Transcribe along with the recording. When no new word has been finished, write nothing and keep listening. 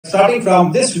Starting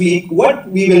from this week, what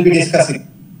we will be discussing,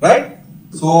 right?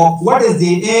 So what is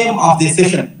the aim of the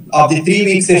session, of the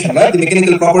 3-week session, right? The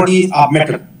mechanical properties of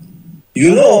metal.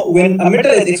 You know, when a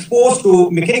metal is exposed to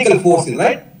mechanical forces,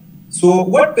 right? So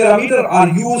what parameters are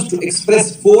used to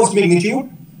express force magnitude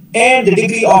and the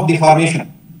degree of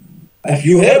deformation? If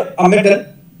you have a metal,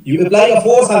 you apply a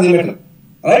force on the metal,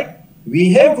 right?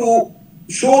 We have to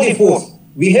show the force.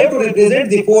 We have to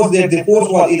represent the force, that the force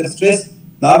was either stress,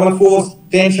 normal force,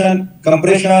 tension,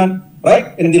 compression,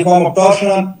 right? In the form of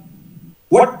torsion.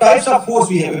 What types of force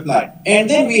we have applied. And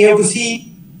then we have to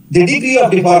see the degree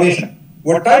of deformation.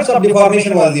 What types of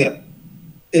deformation was there?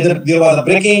 Either there was a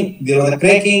breaking, there was a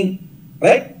cracking,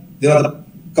 right? There was a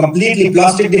completely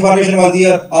plastic deformation was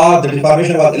there, or the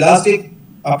deformation was elastic.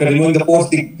 After removing the force,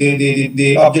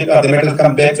 the object or the metal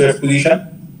comes back to its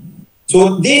position.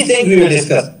 So these things we will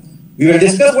discuss. We will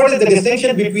discuss what is the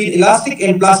distinction between elastic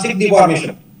and plastic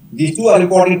deformation. These two are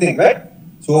important things, right?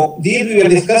 So these we will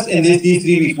discuss in these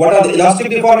 3 weeks. What are the elastic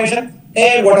deformation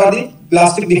and what are the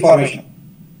plastic deformation?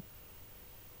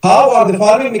 How are the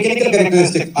following mechanical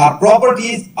characteristics or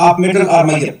properties of metal are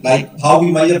measured? Like how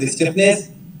we measure the stiffness,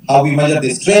 how we measure the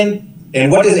strength,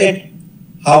 and what is it?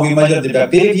 How we measure the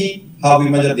ductility, how we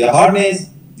measure the hardness,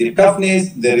 the toughness,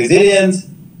 the resilience,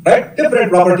 right?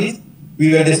 Different properties.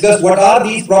 We will discuss what are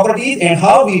these properties and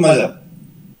how we measure.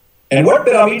 And what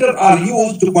parameters are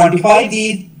used to quantify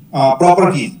these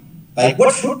properties. Like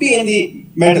what should be in the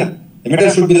metal. The metal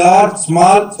should be large,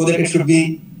 small, so that it should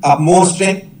be of more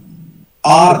strength.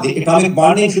 Or the atomic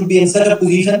bonding should be in such a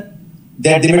position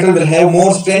that the metal will have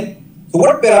more strength. So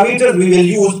what parameters we will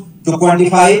use to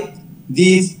quantify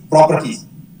these properties.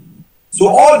 So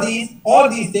all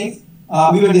these things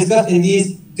we will discuss in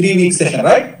these 3-week session,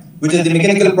 right? Which is the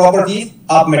mechanical properties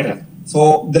of metal.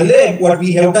 So the lab, what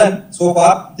we have done so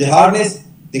far, the hardness,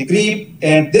 the creep,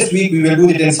 and this week we will do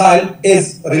the tensile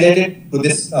is related to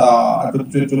this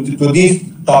to these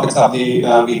topics of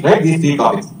the week, right? These 3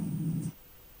 topics.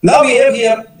 Now we have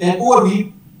here an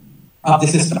overview of the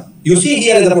system. You see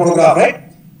here is a photograph, right?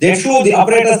 That shows the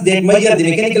apparatus that measure the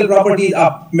mechanical properties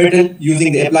of metal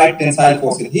using the applied tensile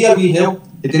forces. Here we have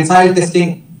the tensile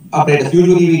testing apparatus.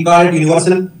 Usually we call it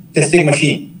universal testing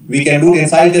machine. We can do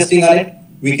tensile testing on it.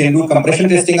 We can do compression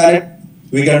testing on it.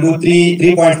 We can do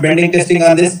 3-point bending testing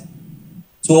on this.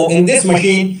 So in this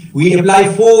machine, we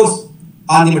apply force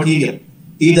on the material,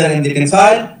 either in the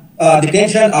tensile, the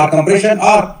tension or compression,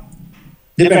 or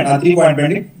depend on 3-point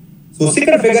bending. So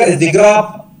second figure is the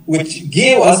graph which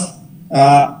gave us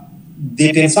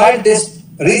the tensile test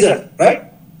result, right,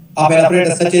 of an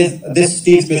apparatus such as this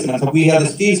steel specimen. So we have the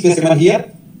steel specimen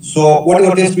here. So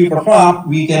whatever test we perform,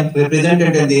 we can represent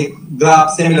it in the graph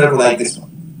similar to like this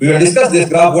one. We will discuss this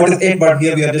graph, what is it, but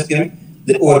here we are just giving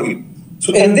the overview.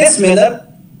 So in this manner,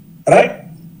 right,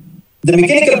 the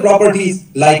mechanical properties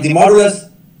like the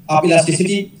modulus of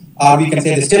elasticity, or we can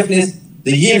say the stiffness,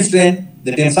 the yield strength,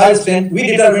 the tensile strength, we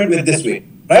determine with this way,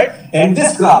 right? And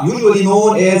this graph, usually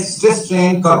known as stress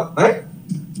strain curve, right?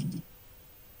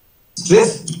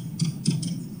 Stress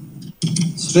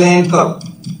strain curve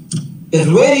is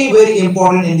very, very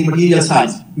important in the material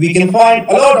science. We can find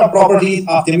a lot of properties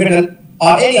of the metal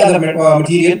or any other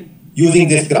material using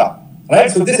this graph, right?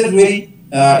 So this is very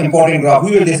important graph.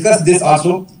 We will discuss this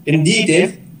also in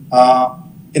detail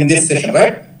in this session,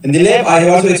 right? In the lab, I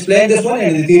have also explained this one,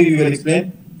 and in the theory, we will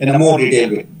explain in a more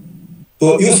detailed way.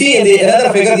 So you see in the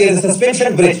another figure, there is a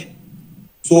suspension bridge.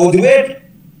 So the weight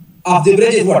of the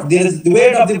bridge is what? There is the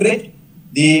weight of the bridge,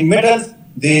 the metals,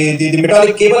 the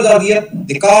metallic cables are there,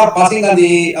 the car passing on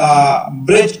the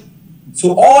bridge.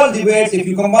 So all the weights, if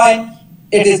you combine,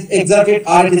 it is exerted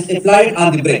or it is applied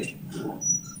on the bridge.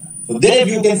 So then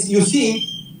if you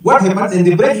see what happens in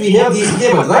the bridge, we have these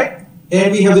cables, right?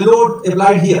 And we have the load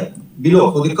applied here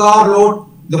below. So the car load,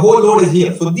 the whole load is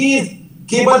here. So these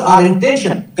cables are in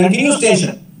tension, continuous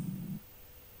tension,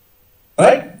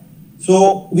 right?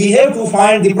 So we have to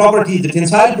find the properties, the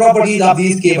tensile properties of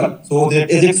these cables. So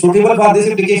that is it suitable for this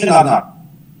application or not?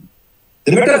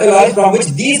 The metal alloys from which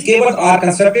these cables are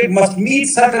constructed must meet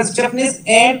certain stiffness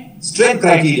and strength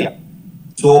criteria.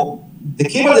 So the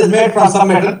cable is made from some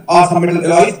metal or some metal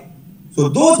alloys. So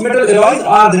those metal alloys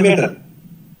are the metal.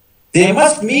 They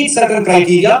must meet certain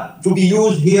criteria to be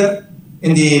used here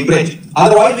in the bridge.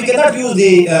 Otherwise, we cannot use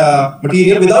the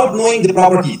material without knowing the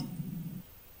properties.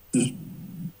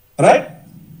 Right?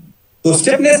 So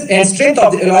stiffness and strength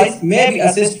of the alloys may be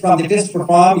assessed from the test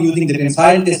performed using the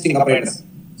tensile testing apparatus.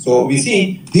 So we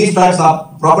see these types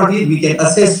of properties we can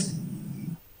assess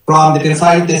from the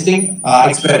tensile testing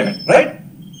experiment, right?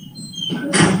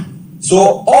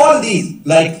 So all these,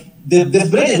 like this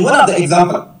bridge is one of the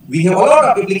example. We have a lot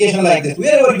of application like this.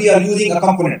 Wherever we are using a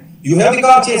component, you have the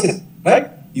car chassis, right?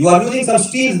 You are using some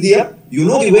steels there. You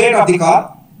know the weight of the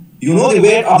car. You know the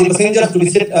weight of the passengers to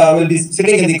be will be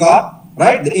sitting in the car,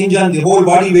 right? The engine, the whole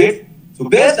body weight. So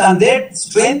based on that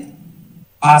strength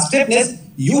or stiffness,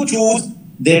 you choose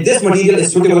that this material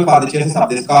is suitable for the chassis of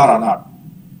this car or not.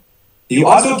 You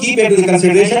also keep into the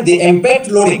consideration the impact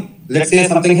loading. Let's say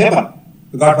something happened.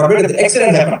 God forbid, the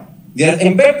accident happened. There is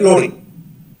impact loading.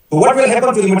 So what will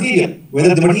happen to the material?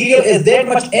 Whether the material is that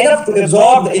much enough to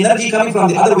absorb the energy coming from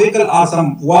the other vehicle or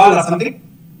some wall or something.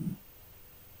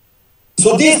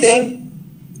 So these things,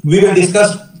 we will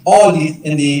discuss all these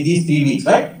in these 3 weeks,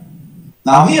 right?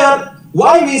 Now here,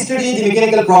 why we study the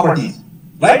mechanical properties,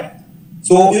 right?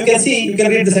 So you can see, you can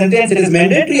read the sentence, it is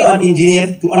mandatory on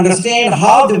engineers to understand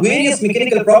how the various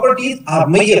mechanical properties are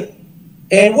measured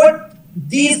and what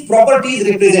these properties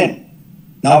represent.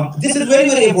 Now, this is very,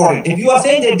 very important. If you are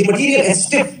saying that the material is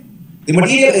stiff, the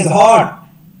material is hard,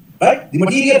 right? The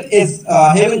material is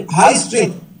having high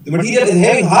strength, the material is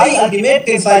having high ultimate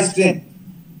tensile strength.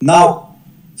 Now,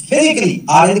 physically,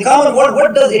 or in the common word,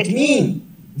 what does it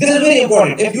mean? This is very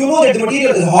important. If you know that the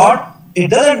material is hard, it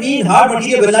doesn't mean hard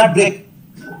material will not break.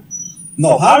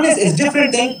 No, hardness is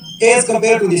different thing as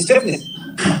compared to the stiffness.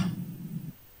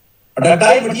 A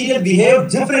ductile material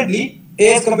behaves differently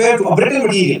as compared to a brittle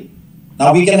material.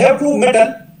 Now we can have two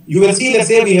metal. You will see, let's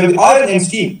say we have iron and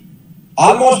steel,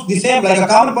 almost the same. Like a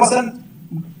common person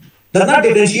does not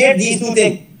differentiate these two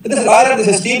things. This is iron, this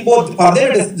is steel. Both for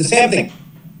them it is the same thing.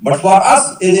 But for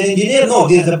us as an engineer, no,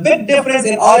 there is a big difference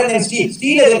in iron and steel.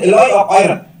 Steel is an alloy of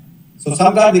iron. So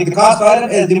sometimes the cast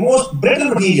iron is the most brittle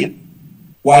material,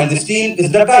 while the steel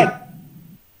is ductile.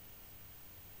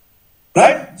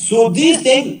 Right? So these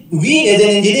things, we as an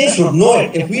engineer should know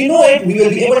it. If we know it, we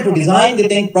will be able to design the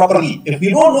thing properly. If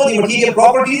we don't know the material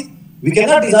properties, we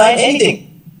cannot design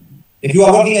anything. If you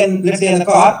are working in, let's say in a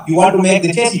car, you want to make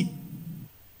the chassis.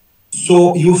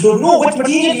 So you should know which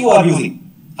material you are using.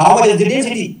 How much is the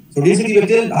density? So density will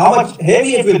tell how much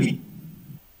heavy it will be.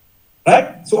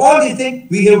 Right? So all these things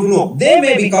we have to know. They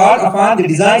may be called upon the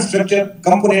design structure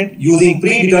component using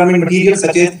predetermined materials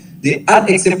such as the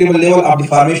unacceptable level of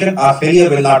deformation or failure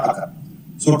will not occur.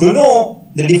 So to know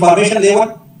the deformation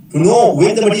level, to know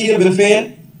when the material will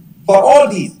fail, for all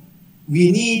these,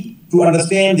 we need to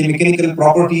understand the mechanical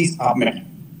properties of metal.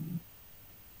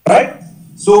 Right?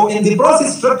 So in the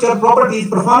process structure properties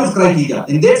performance criteria,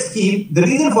 in that scheme, the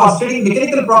reason for studying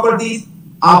mechanical properties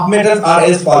of metals are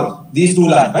as follows. These two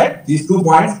lines, right? These 2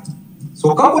 points.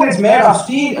 So components made of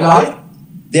steel alloy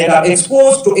that are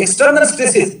exposed to external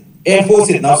stresses and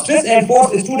forces. Now stress and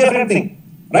force is 2 different things,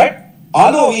 right?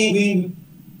 Although we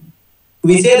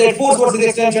say that force versus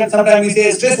extension, sometimes we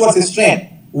say stress versus strain.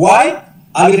 Why?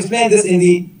 I will explain this in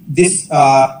these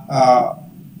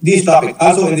topics.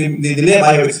 Also in the lab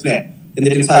I have explained, in the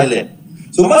tensile lab.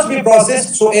 So must be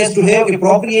processed so as to have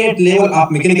appropriate level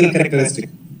of mechanical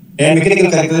characteristics. And mechanical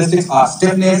characteristics are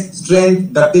stiffness,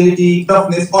 strength, ductility,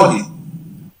 toughness, all these.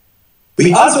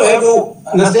 We also have to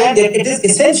understand that it is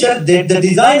essential that the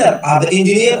designer or the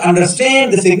engineer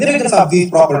understand the significance of these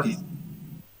properties.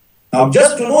 Now,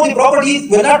 just to know the properties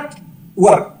will not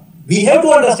work. We have to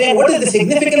understand what is the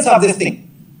significance of this thing.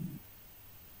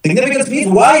 Significance means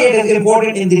why it is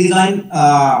important in the design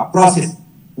process.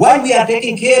 Why we are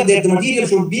taking care that the material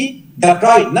should be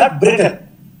ductile, not brittle.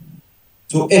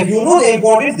 So if you know the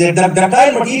importance that the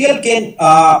ductile material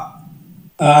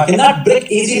cannot break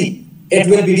easily, it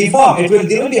will be deformed.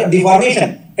 There will be a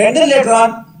deformation, and then later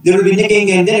on there will be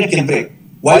nicking, and then it can break.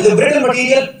 While the brittle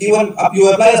material, even you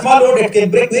apply a small load, it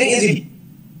can break very easily.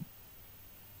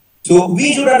 So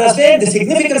we should understand the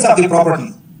significance of the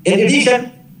properties. In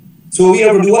addition, so we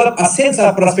have to develop a sense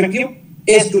of perspective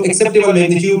as to acceptable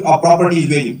magnitude of properties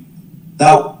value.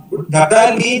 Now,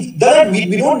 ductile means that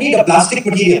we don't need a plastic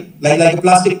material like a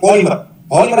plastic polymer.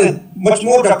 Polymer is much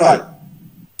more ductile.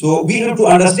 So we have to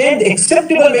understand the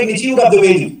acceptable magnitude of the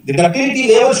value. The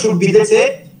ductility level should be, let's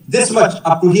say, this much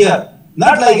up to here.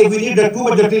 Not like if we need too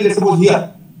much ductility, let's suppose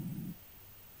here.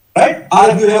 Right? Or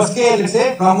if you have a scale, let's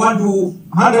say, from 1 to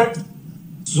 100.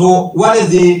 So 1 is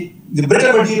the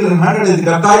brittle material and 100 is the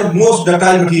ductile, most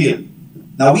ductile material.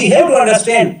 Now we have to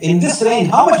understand in this range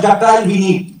how much ductile we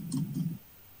need.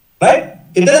 Right?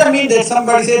 It doesn't mean that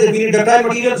somebody says that we need ductile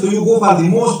material, so you go for the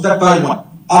most ductile one.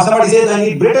 Or somebody says I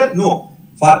need brittle. No.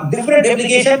 For different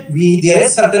application, there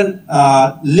is certain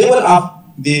level of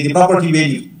the property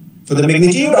value. So the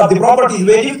magnitude of the properties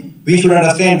value, we should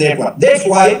understand that one. That's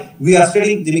why we are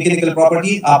studying the mechanical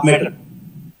properties of metal.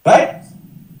 Right?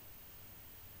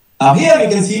 Now here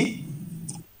we can see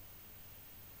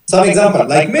some example,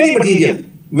 like many materials,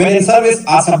 when in service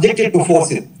are subjected to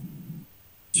forces.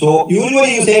 So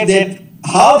usually you say that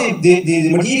how the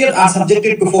materials are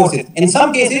subjected to forces. In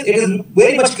some cases it is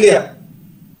very much clear,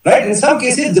 right? In some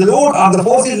cases the load or the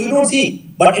forces we don't see,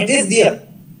 but it is there.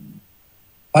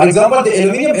 For example, the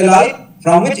aluminum alloy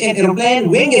from which an aeroplane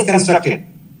wing is constructed,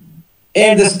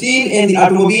 and the steel in the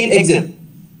automobile axle.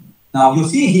 Now you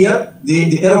see here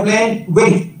the aeroplane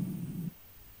wing.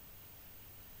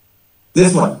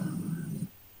 This one.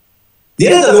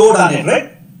 There is a load on it,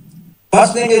 right?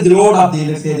 First thing is the load of the,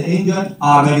 let's say, the engine,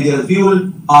 or maybe there is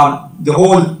fuel, or the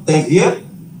whole thing here.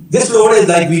 This load is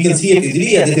like we can see it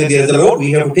easily, as if there is a load,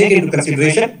 we have to take into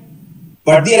consideration.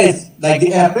 But there is, like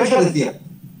the air pressure is there.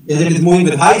 As it is moving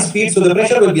with high speed, so the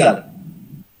pressure will be on it.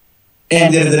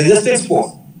 And there is a resistance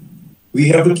force. We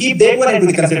have to keep that one into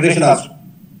the consideration also.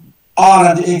 Or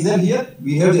on the axle here,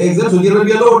 we have the axle, so there will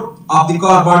be a load of the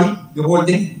car body, the whole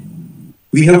thing.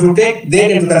 We have to take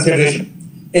that into consideration.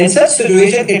 In such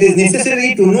situation, it is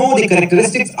necessary to know the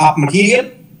characteristics of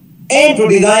material and to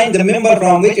design the member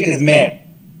from which it is made,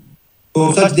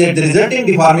 so such that the resulting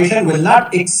deformation will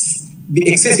not be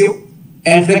excessive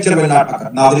and fracture will not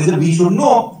occur. Now, we should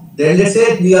know that, let's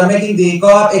say we are making the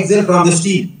car axle from the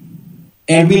steel,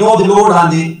 and we know the load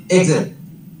on the axle.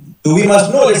 So we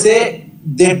must know, let's say,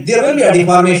 that there will be a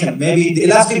deformation, maybe the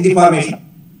elastic deformation,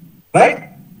 right?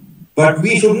 But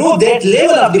we should know that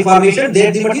level of deformation,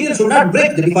 that the material should not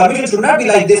break. The deformation should not be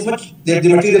like this much, that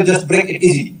the material just break it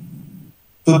easily.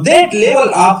 So that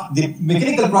level of the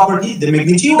mechanical properties, the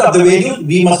magnitude of the values,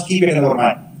 we must keep it in our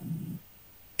mind.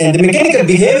 And the mechanical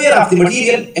behavior of the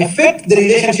material affect the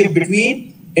relationship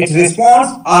between its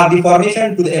response or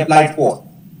deformation to the applied force.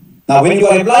 Now, when you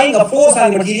are applying a force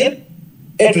on material,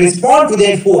 it responds to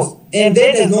that force, and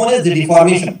that is known as the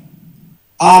deformation.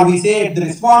 Or we say the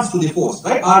response to the force,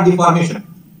 right? Or deformation.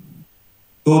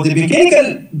 So the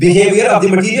mechanical behavior of the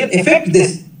material affect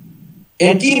this.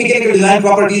 And key mechanical design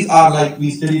properties are like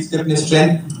we studied stiffness,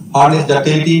 strength, hardness,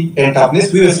 ductility, and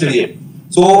toughness. We will study it.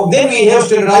 So then we have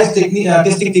standardized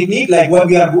testing technique, like what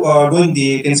we are doing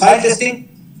the tensile testing.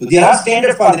 So there are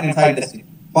standards for the tensile testing.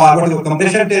 For whatever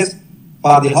compression test,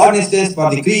 for the hardness test,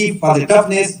 for the creep, for the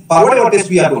toughness, for whatever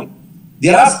test we are doing.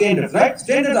 There are standards, right?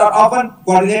 Standards are often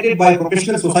coordinated by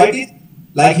professional societies.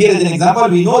 Like here is an example.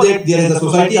 We know that there is a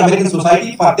society, American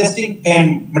Society for Testing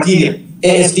and Material,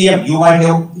 ASTM. You might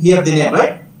have heard the name,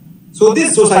 right? So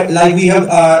this society, like we have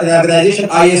an organization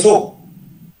ISO,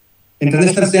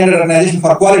 International Standard Organization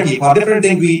for Quality. For different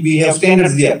things, we have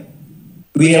standards there.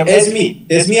 We have SME.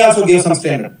 SME also gives some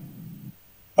standard,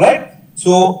 right?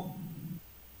 So,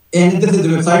 and this is the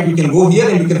website. You can go here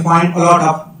and you can find a lot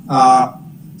of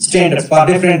standards for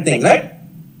different things, right?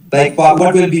 Like for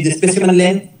what will be the specimen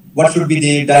length, what should be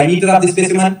the diameter of the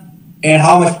specimen, and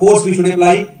how much force we should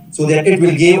apply, so that it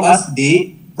will give us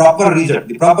the proper result,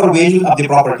 the proper value of the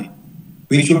property.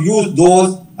 We should use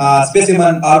those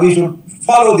specimen, or we should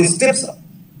follow the steps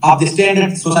of the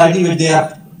standard society which they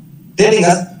are telling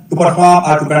us to perform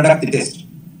or to conduct the test,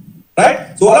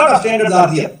 right? So a lot of standards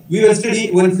are there. We will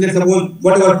study when, let's suppose,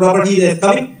 whatever property is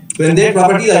coming. So in that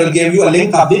property, I will give you a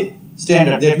link of the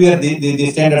standard, that where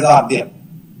the standards are there.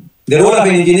 The role of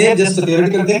an engineer, just a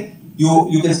theoretical thing,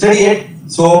 you can study it.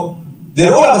 So the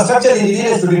role of a structural engineer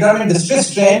is to determine the stress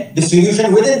strain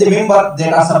distribution within the member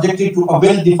that are subjected to a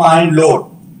well-defined load.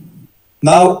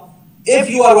 Now, if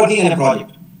you are working in a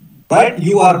project, right,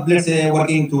 you are, let's say,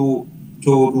 working to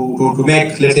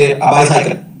make, let's say, a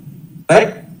bicycle,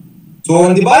 right? So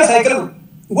in the bicycle,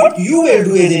 what you will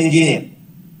do as an engineer,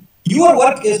 your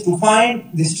work is to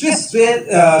find the stress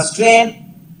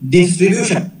strain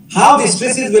distribution. How the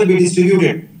stresses will be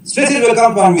distributed. Stresses will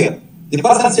come from where? The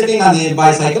person sitting on the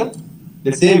bicycle.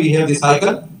 Let's say we have the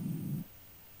cycle,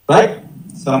 right?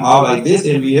 Somehow like this,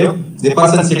 and we have the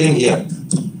person sitting here.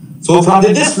 So from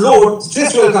this load,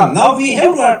 stress will come. Now we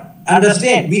have to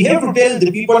understand, we have to tell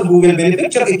the people who will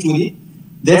manufacture actually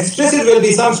that stresses will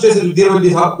be some stresses, there will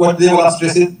be what level of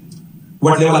stresses.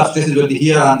 What level of stresses will be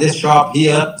here on this shop,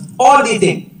 here, all these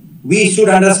things. We should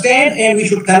understand and we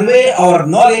should convey our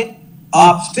knowledge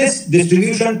of stress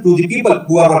distribution to the people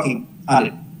who are working on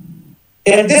it.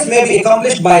 And this may be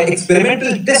accomplished by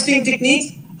experimental testing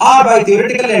techniques or by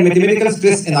theoretical and mathematical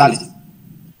stress analysis.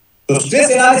 So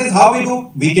stress analysis, how we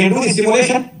do? We can do the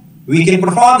simulation, we can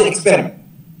perform the experiment.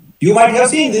 You might have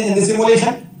seen in the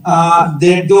simulation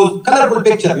those colorful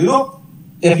pictures, you know.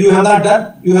 If you have not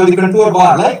done, you have the contour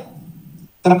bar, like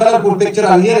some colorful picture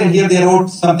are here, and here they wrote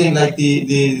something like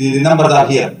the numbers are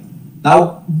here.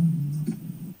 Now,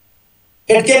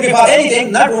 it can be for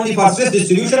anything, not only for stress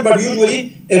distribution, but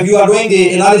usually if you are doing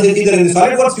the analysis either in the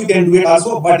SolidWorks, you can do it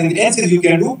also, but in the ANSYS you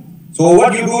can do So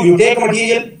what you do, you take a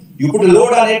material, you put a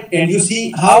load on it, and you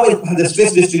see how is the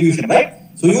stress distribution, right?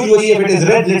 So usually if it is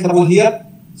red, let's suppose here,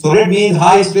 so red means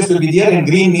high stress will be there, and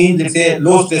green means, let's say,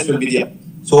 low stress will be there.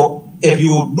 So if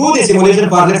you do the simulation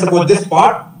for, let's suppose, this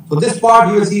part, so this part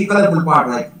you will see colorful part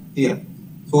right here.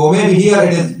 So maybe here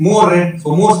it is more red,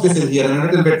 so more stress is here, and a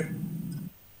little bit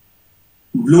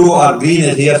blue or green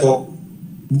is here. So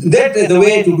that is the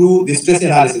way to do the stress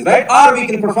analysis, right? Or we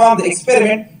can perform the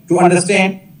experiment to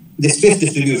understand the stress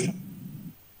distribution.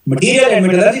 Material and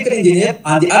metallurgical engineer,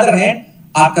 on the other hand,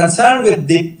 are concerned with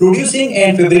the producing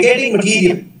and fabricating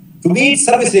material to meet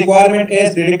service requirement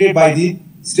as predicted by the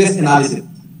stress analysis.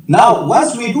 Now,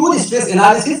 once we do the stress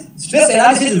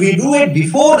analysis we do it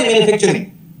before the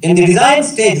manufacturing. In the design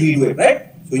stage, we do it,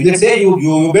 right? So let's say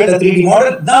you build a 3D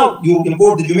model. Now you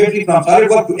import the geometry from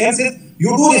SolidWorks to ANSYS.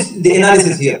 You do the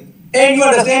analysis here, and you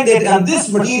understand that on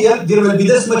this material there will be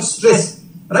this much stress,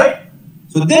 right?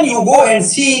 So then you go and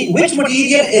see which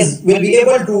material will be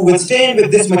able to withstand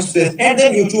with this much stress, and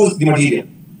then you choose the material.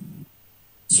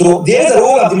 So there is a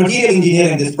role of the material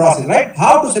engineer in this process, right?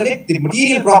 How to select the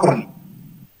material properly.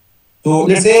 So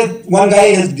let's say one guy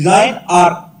has designed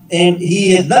and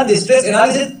he has done the stress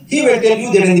analysis. He will tell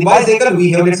you that in the bicycle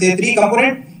we have, let's say, 3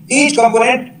 components. Each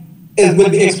component will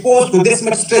be exposed to this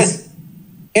much stress,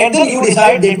 and then you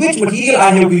decide that which material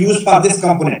I have to use for this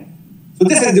component. So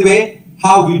this is the way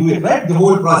how we do it, right? The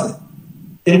whole process.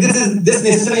 And this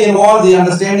necessarily involves the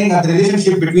understanding of the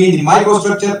relationship between the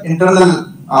microstructure,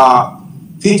 internal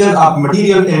features of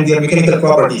material, and their mechanical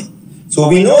properties. So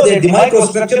we know that the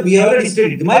microstructure, we have already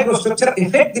studied, the microstructure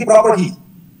affect the properties,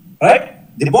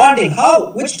 right? The bonding,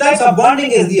 which types of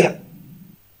bonding is there?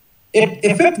 It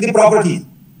affects the properties.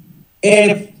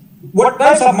 And what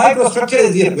types of microstructure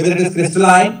is there? Whether it is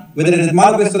crystalline, whether it is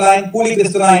monocrystalline,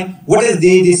 polycrystalline, what is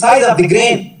the size of the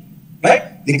grain,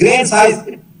 right? The grain size,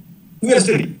 we will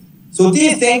study. So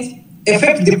these things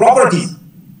affect the properties.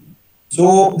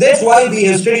 So that's why we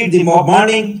have studied the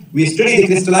bonding, we studied the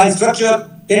crystalline structure,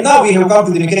 and now we have come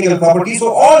to the mechanical properties.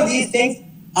 So all these things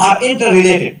are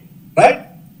interrelated, right?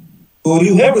 So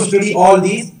you have to study all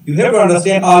these, you have to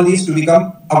understand all these to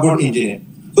become a good engineer.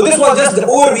 So this was just the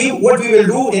overview, what we will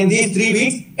do in these 3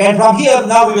 weeks, and from here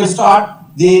now we will start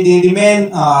the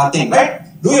main thing, right?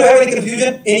 Do you have any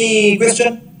confusion, any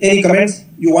question, any comments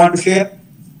you want to share?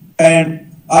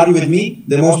 And are you with me?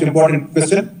 The most important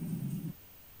question.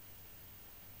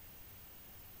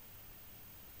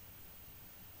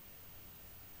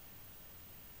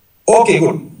 Okay,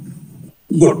 good.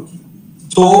 Good.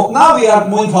 So now we are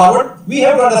moving forward. We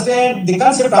have to understand the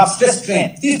concept of stress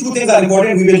strain. These 2 things are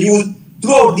important. We will use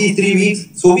throughout these 3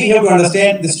 weeks. So we have to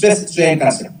understand the stress strain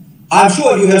concept. I'm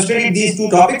sure you have studied these 2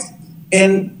 topics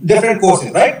in different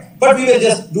courses, right? But we will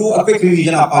just do a quick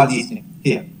revision of all these things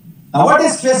here. Now, what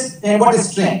is stress and what is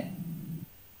strain?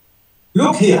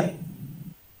 Look here.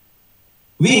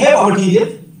 We have a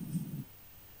material,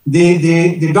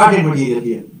 the dotted material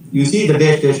here. You see the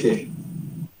dash, dash, dash.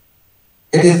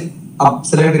 It is a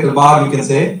cylindrical bar, you can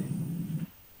say,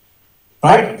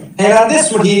 right? And on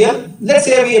this material, let's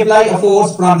say we apply a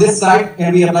force from this side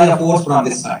and we apply a force from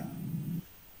this side.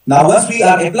 Now, once we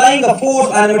are applying a force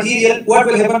on the material, what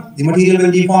will happen? The material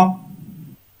will deform,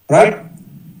 right?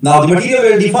 Now, the material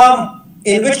will deform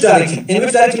in which direction? In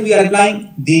which direction we are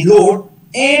applying the load,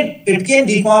 and it can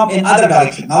deform in other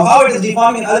direction. Now, how it is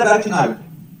deforming in other direction? I will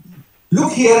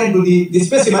look here into the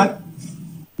specimen.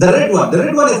 The red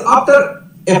one is after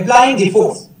applying the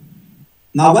force.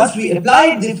 Now, once we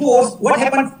apply the force, what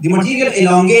happens? The material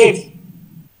elongates.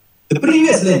 The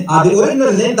previous length or the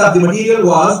original length of the material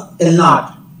was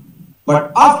L0.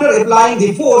 But after applying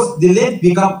the force, the length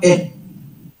becomes L.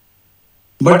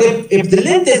 But if the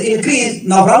length is increased,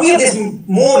 now from here this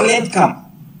more length comes.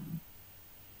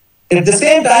 At the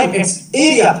same time, its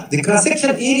area, the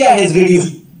cross-section area has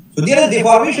reduced. So there is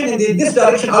deformation in this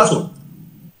direction also.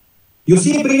 You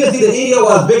see previously the area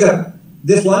was bigger,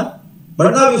 this one,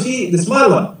 but now you see the small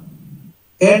one.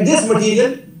 And this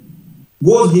material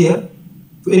goes here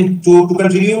to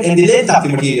contribute in the length of the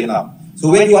material now. So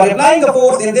when you are applying a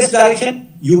force in this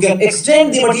direction, you can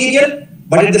extend the material,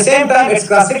 but at the same time its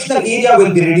cross-sectional area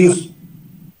will be reduced.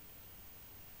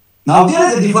 Now there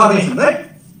is a deformation, right?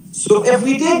 So if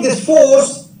we take this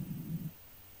force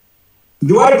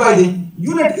divided by the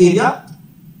unit area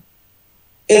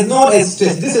is known as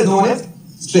stress. This is known as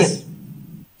stress.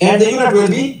 And the unit will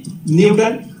be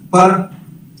Newton per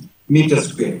meter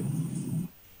square.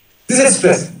 This is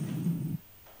stress.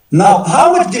 Now,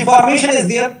 how much deformation is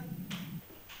there?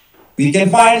 We can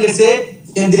find, let's say,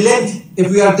 in the length, if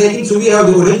we are taking, so we have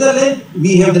the original length,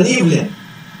 we have the new length.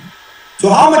 So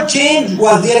how much change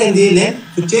was there in the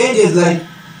length? So change is like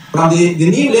from the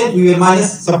new length we will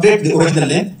minus subtract the original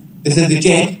length. This is the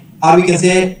change, or we can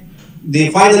say the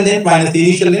final length minus the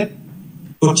initial length.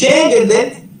 So change in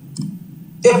length,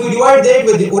 if we divide that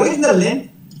with the original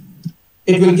length,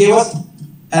 it will give us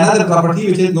another property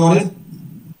which is known as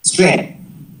strain.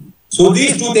 So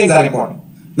these two things are important.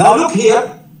 Now look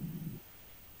here,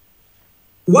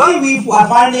 why we are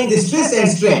finding the stress and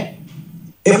strain.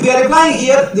 If we are applying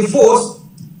here the force,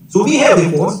 so we have the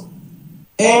force,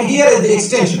 and here is the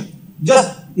extension,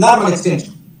 just normal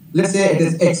extension. Let's say it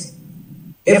is x.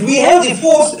 If we have the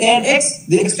force and x,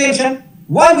 the extension,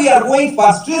 why we are going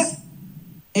for stress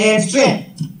and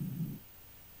strain?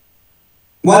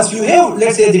 Once you have,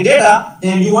 let's say, the data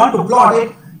and you want to plot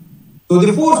it, so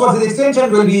the force versus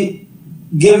extension will be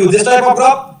give you this type of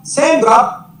graph. Same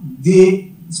graph,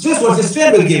 the stress versus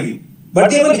strain will give you, but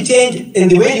they will be changed in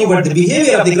the value, but the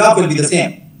behavior of the graph will be the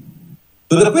same.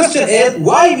 So the question is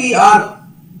why we are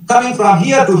coming from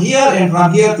here to here and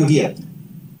from here to here.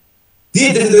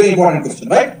 This is a very important question,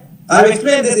 right? I have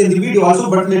explained this in the video also,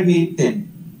 but let me tell you.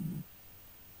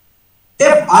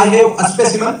 If I have a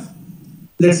specimen,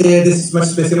 let's say this much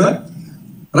specimen,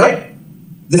 right?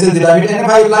 This is the diameter, and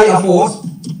if I apply a force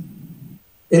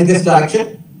in this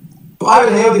direction, so I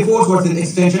will have the force versus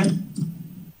extension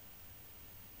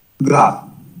graph.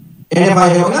 And if I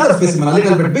have another specimen a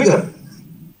little bit bigger,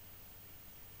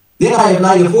 then I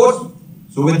apply the force.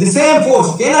 So with the same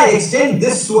force, can I extend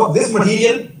this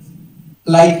material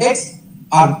like x?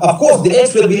 Of course, the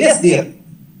x will be less there.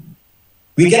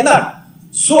 We cannot.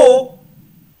 So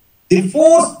the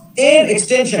force and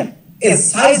extension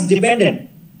is size dependent.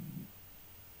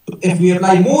 So if we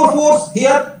apply more force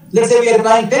here, let's say we are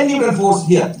applying 10 Newton force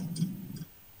here.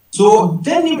 So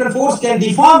 10 Newton force can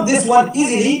deform this one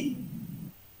easily,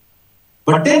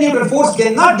 but 10 Newton force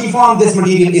cannot deform this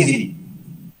material easily.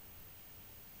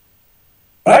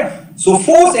 Right? So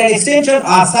force and extension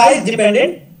are size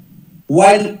dependent,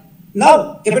 while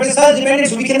now if it is size dependent,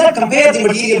 so we cannot compare the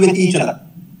material with each other.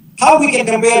 How we can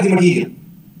compare the material?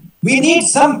 We need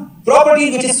some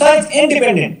property which is size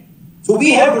independent. So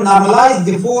we have to normalize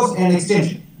the force and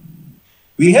extension.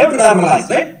 We have to normalize,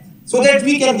 right? So that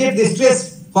we can get the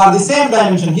stress for the same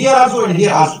dimension here also and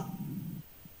here also.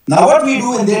 Now what we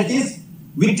do in that is,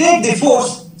 we take the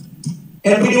force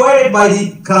and we divide it by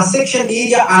the cross-section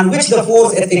area on which the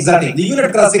force is exerting, the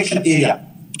unit cross-section area.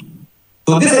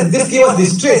 So this gives us the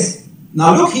stress.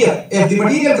 Now look here, if the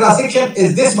material cross-section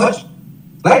is this much,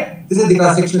 right? This is the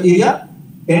cross-section area,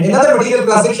 and another material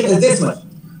cross-section is this much.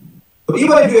 So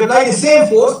even if you apply the same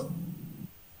force,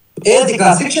 as the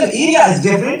cross-section area is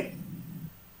different,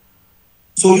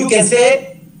 so you can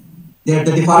say that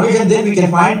the deformation then we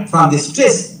can find from the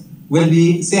stress will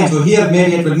be same. So here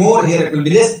maybe it will more, here it will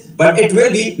be less, but it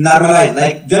will be normalized.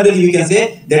 Like generally we can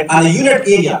say that on a unit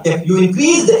area, if you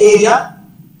increase the area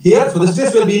here, so the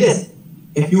stress will be less.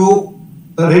 If you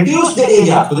reduce the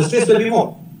area, so the stress will be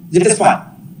more. It is fine.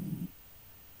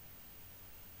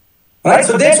 Right?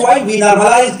 So that's why we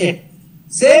normalized it.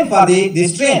 Same for the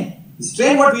strain. The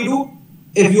strain, what we do,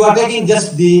 if you are taking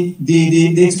just the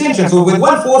extension, so with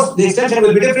one force the extension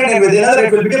will be different, and with another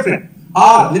it will be different.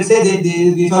 Or let's say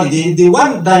the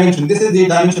one dimension, this is the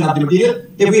dimension of the material.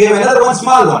 If we have another one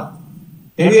small one,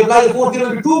 and we apply the force, there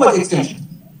will be too much extension.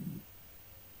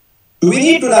 So we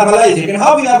need to normalize it. And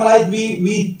how we normalize?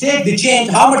 We take the change,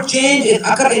 how much change is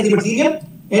occur in the material,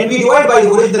 and we divide by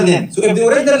the original length. So if the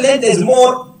original length is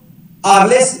more or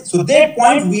less, so that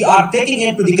point we are taking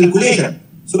into the calculation.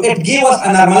 So it gave us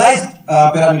a normalized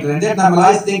parameter, and that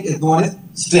normalized thing is known as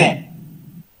strain.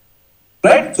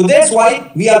 Right? So that's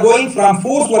why we are going from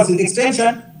force versus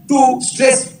extension to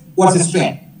stress versus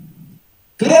strain.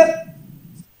 Clear?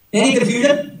 Any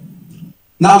confusion?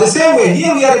 Now the same way,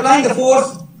 here we are applying the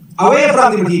force away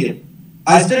from the material.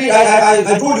 I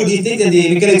told you these things in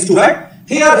the mechanics too, right?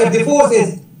 Here if the force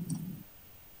is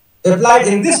applied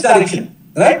in this direction,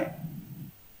 right?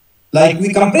 Like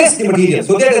we compress the material,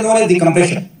 so that is known as the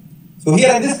compression. So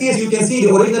here in this case you can see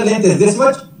the original length is this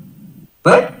much,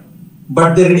 right?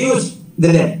 But they reduce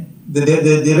the length,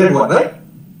 the red one, right?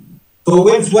 So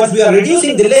once we are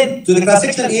reducing the length, so the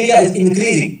cross-sectional area is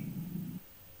increasing,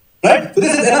 right? So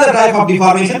this is another type of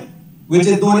deformation which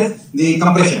is known as the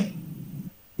compression.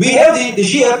 We have the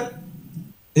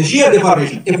shear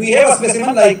deformation. If we have a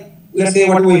specimen like, let's say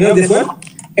what we have this one,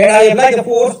 and I apply the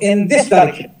force in this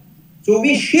direction, so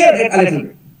we shear it a little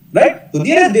bit, right? So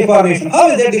there is deformation. How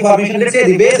is that deformation? Let's say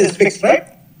the base is fixed, right?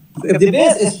 So if the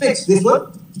base is fixed, this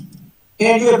one,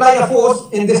 and you apply a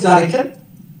force in this direction,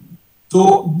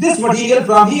 so this material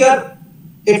from here,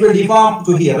 it will deform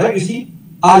to here, right? You see,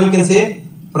 or you can say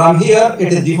from here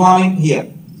it is deforming here.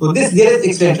 So this there is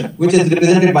extension which is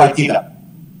represented by theta,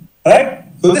 right?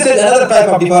 So this is another type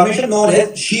of deformation known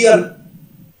as shear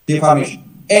deformation.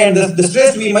 And the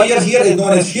stress we measure here is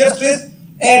known as shear stress,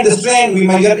 and the strain we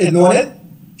measure is known as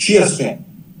shear strain.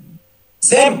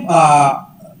 Same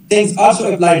things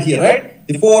also applied here, right?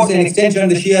 The force and extension,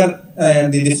 the shear,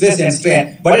 and the stress and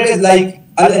strain, but it is like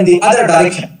in the other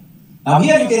direction. Now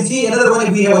here you can see another one.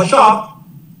 If we have a shaft,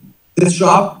 this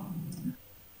shaft.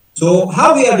 So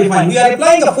how we are defining? We are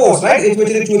applying a force, right? Which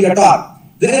is actually a torque.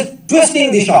 This is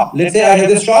twisting the shaft. Let's say I have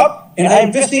this shaft and I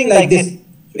am twisting like this.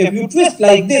 So if you twist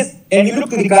like this and you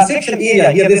look to the cross-section area,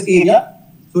 here this area.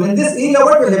 So in this area,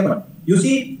 what will happen? You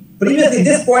see, previously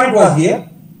this point was here,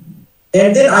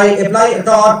 and then I apply a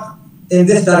torque in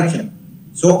this direction.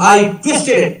 So I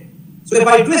twisted it. So if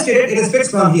I twisted it, it is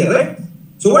fixed from here, right?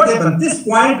 So what happens? This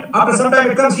point, after some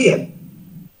time, it comes here.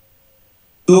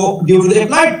 So due to the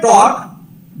applied torque,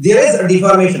 there is a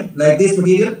deformation, like this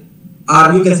material,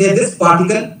 or you can say this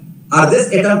particle, or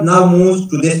this atom now moves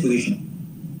to this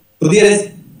position. So there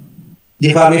is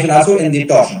deformation also in the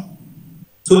torsion.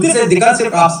 So this is the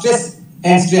concept of stress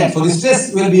and strain. So the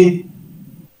stress will be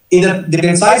either the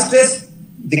tensile stress,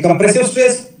 the compressive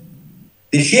stress,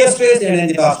 the shear stress, and then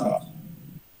the torsion.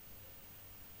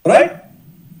 Right?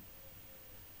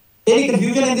 Any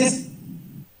confusion in this?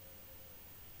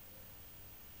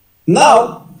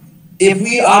 Now, if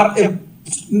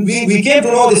we came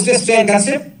to know the stress strain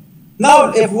concept,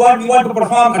 now if we want to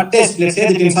perform a test, let's say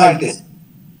the tensile test.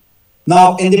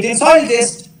 Now, in the tensile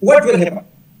test, what will happen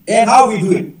and how we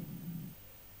do it?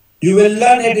 You will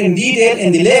learn it in detail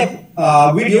in the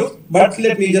lab video, but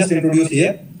let me just introduce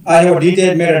here. I have made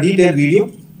a detailed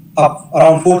video of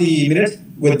around 40 minutes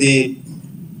with the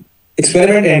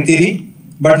experiment and theory,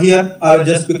 but here I will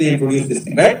just quickly introduce this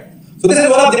thing, right? So this is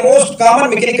one of the most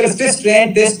common mechanical stress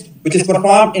strain test which is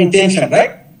performed in tension,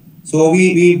 right? So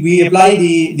we apply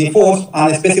the force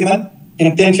on a specimen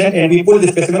in tension and we pull the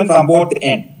specimen from both the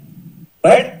end,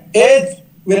 right? As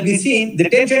will be seen, the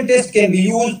tension test can be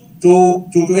used to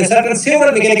ascertain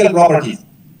several mechanical properties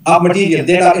of material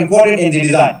that are important in the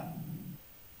design.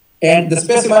 And the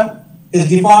specimen is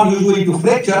deformed usually to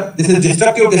fracture. This is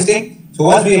destructive testing. So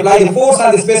once we apply the force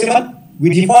on the specimen, we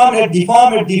deform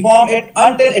it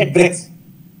until it breaks,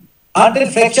 until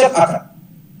fracture occurs,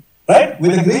 right?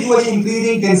 With a gradually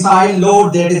increasing tensile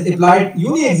load that is applied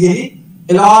uniaxially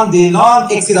along the long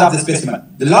axis of the specimen.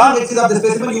 The long axis of the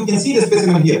specimen, you can see the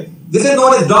specimen here. This is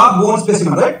known as dog bone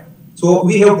specimen, right? So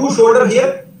we have two shoulders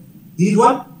here, these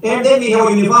one, and then we have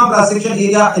a uniform cross-section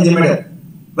area in the middle,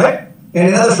 right? And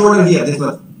another shoulder here, this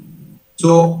one.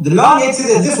 So the long axis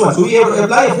is this one. So we have to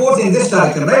apply a force in this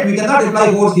direction, right? We cannot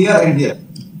apply force here and here.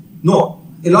 No.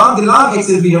 Along the long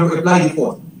axis, we have to apply the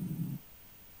force.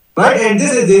 Right? And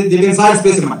this is the tensile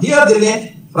specimen. Here the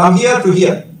length from here to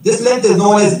here. This length is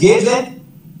known as gauge length.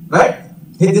 Right?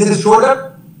 This is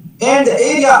shoulder. And the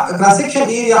area, cross-section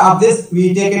area of this,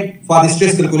 we take it for the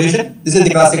stress calculation. This is the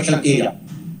cross-section area.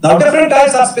 Now different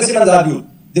types of specimens are used.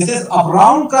 This is a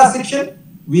round cross-section.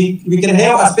 We can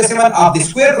have a specimen of the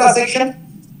square cross-section,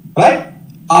 right?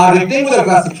 Or rectangular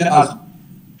cross-section also.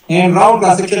 And round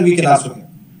cross-section we can also have,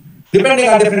 depending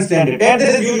on different standard. And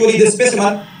this is usually the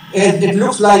specimen, it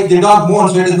looks like the dog bone,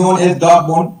 so it is known as dog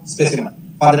bone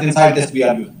specimen for the tensile test we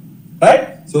are using,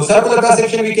 right? So circular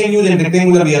cross-section we can use and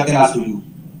rectangular we can also use.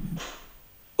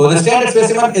 So the standard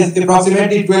specimen is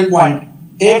approximately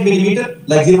 12.8 millimeter,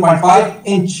 like 0.5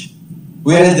 inch,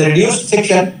 whereas the reduced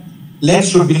section length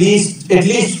should be at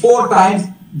least 4 times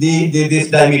this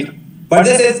diameter. But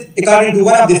this is according to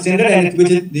one of the standard, and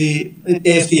which is the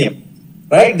ASTM,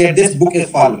 right? That this book is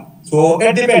following. So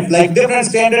it depends. Like different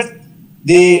standards,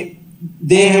 they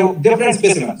have different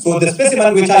specimens. So the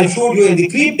specimen which I showed you in the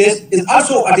creep test is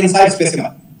also a tensile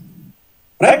specimen,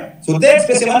 right? So that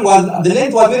specimen was, the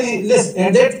length was very less,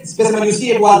 and that specimen you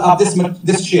see it was of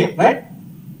this shape, right?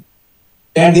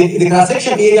 And the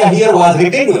cross-section area here was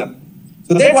rectangular.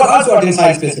 So that was also a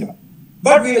tensile specimen.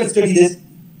 But we will study this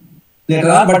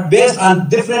later on. But based on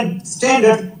different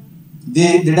standards,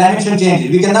 the dimension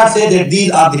changes. We cannot say that these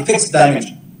are the fixed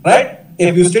dimension, right?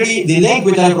 If you study the length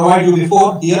which I provided you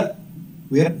before, here,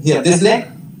 this length.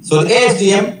 So the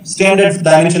ASTM standard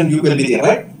dimension will be there,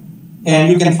 right?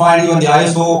 And you can find even the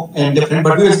ISO and different,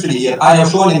 but we will study here. I have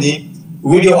shown in the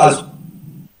video also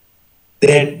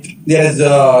that there is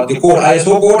the code,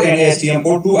 ISO code and ASTM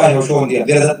code too. I have shown there.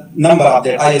 There is a number of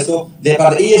that ISO. They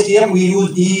for the ASTM we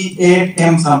use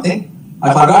E8M something.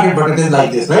 I forgot it, but it is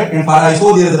like this, right? And for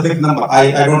ISO there is a big number.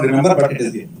 I don't remember, but it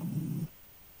is there.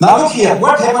 Now look here.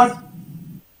 What happens?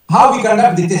 How we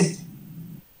conduct the test?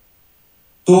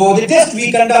 So the test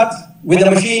we conduct with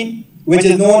a machine which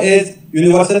is known as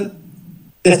universal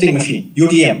testing machine,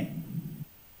 UTM.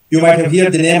 You might have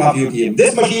heard the name of UTM.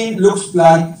 This machine looks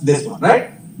like this one,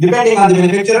 right? Depending on the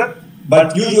manufacturer,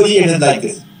 but usually it is like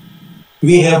this.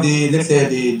 We have the, let's say,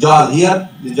 the jaw here,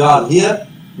 the jaw here.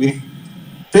 We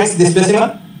fix the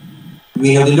specimen.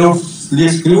 We have the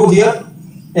lead screw here,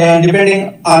 and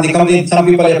depending on the company, some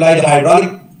people apply the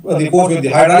hydraulic, the force with the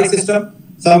hydraulic system.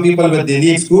 Some people with the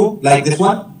lead screw, like this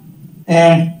one,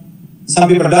 and some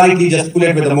people directly just pull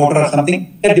it with a motor or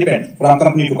something. It depends from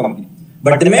company to company.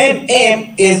 But the main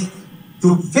aim is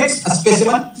to fix a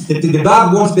specimen. This is the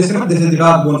dark bone specimen. This is the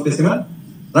dark bone specimen,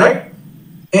 right?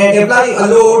 And apply a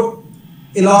load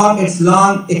along its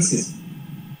long axis,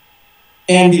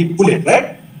 and we pull it,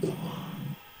 right?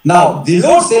 Now the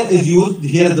load cell is used.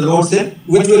 Here is the load cell,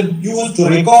 which will use to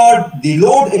record the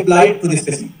load applied to the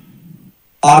specimen,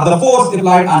 or the force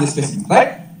applied on the specimen,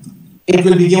 right? It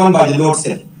will be given by the load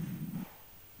cell.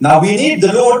 Now we need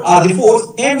the load or the force,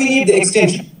 and we need the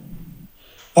extension.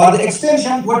 For the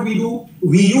extension, what we do,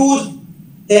 we use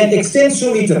an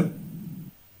extensometer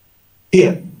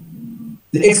here.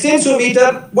 The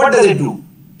extensometer, what does it do?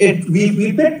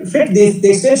 We fit the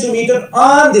extensometer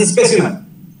on the specimen,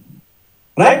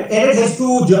 right? And it has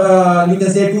two, you can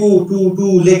say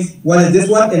two legs. One is this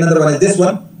one, another one is this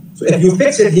one. So if you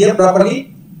fix it here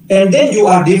properly, and then you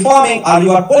are deforming or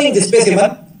you are pulling the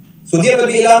specimen, so there will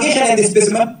be elongation in the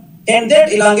specimen, and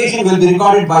that elongation will be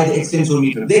recorded by the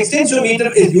extensometer. The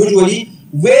extensometer is usually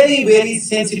very, very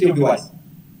sensitive device,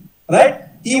 right?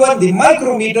 Even the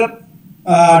micrometer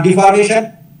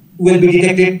deformation will be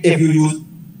detected if you use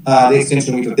the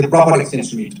extensometer, the proper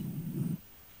extensometer.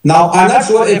 Now, I'm not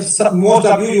sure if most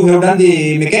of you have done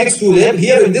the mechanics 2 lab.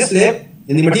 Here in this lab,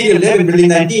 in the material lab in building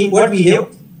 19, what we have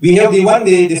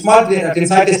the small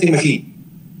tensile testing machine.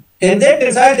 In that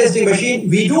tensile testing machine,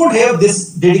 we don't have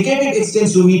this dedicated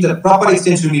extensometer, proper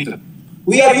extensometer.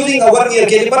 We are using a 1-year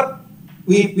caliper.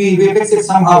 We fix it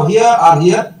somehow here or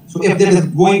here. So if that is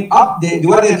going up, the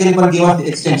 1-year caliper gives us the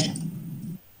extension.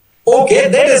 Okay,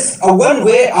 that is one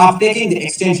way of taking the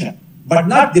extension, but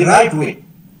not the right way.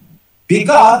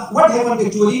 Because what happens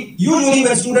actually, usually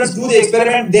when students do the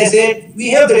experiment, they say,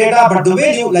 we have the data, but the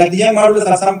value, like the young modulus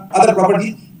or some other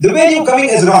properties, the value coming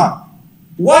is wrong.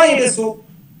 Why it is so?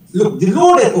 Look, the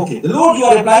load is okay. The load you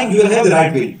are applying, you will have the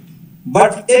right value.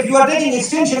 But if you are taking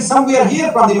extension somewhere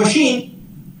here from the machine,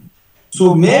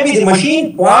 so maybe the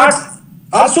machine parts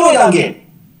also elongate.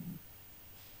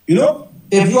 You know,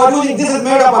 if you are using, this is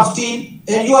made up of steel,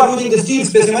 and you are using the steel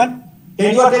specimen,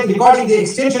 and you are recording the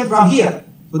extension from here.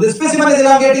 So the specimen is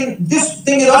elongating, this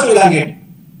thing is also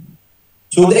elongating.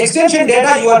 So the extension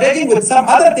data you are taking with some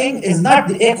other thing is not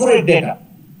the accurate data.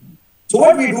 So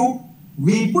what we do,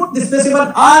 we put the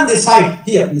specimen on the side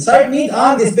here. The side means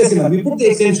on the specimen. We put the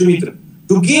extensometer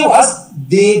to give us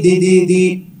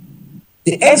the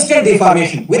instant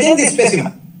deformation within the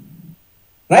specimen.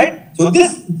 Right? So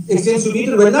this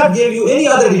extensometer will not give you any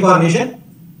other deformation.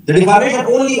 The deformation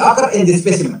only occurs in the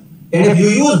specimen. And if you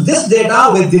use this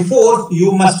data with the force,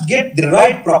 you must get the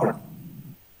right property.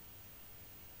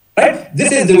 Right?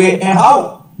 This is the way. And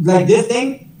how? Like this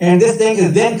thing. And this thing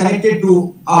is then connected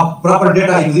to a proper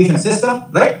data acquisition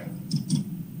system, right?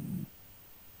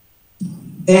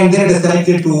 And then it is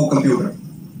connected to computer.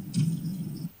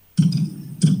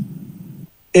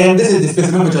 And this is the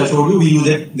specimen which I showed you. We use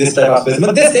it, this type of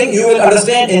specimen. This thing you will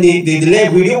understand in the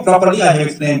lab video properly. I have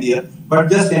explained here.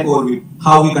 But just an overview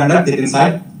how we conduct the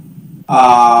tensile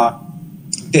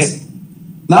test.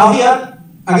 Now here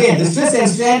again the stress and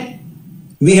strain.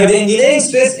 We have the engineering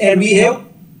stress and we have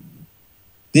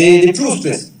the true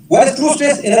stress. What is true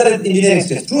stress? Another is engineering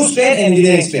stress. True strain and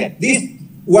engineering strain. These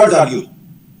words are used.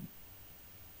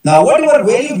 Now, whatever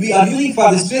value we are using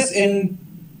for the stress in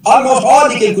almost all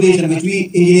the calculation which we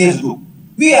engineers do,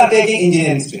 we are taking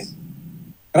engineering stress.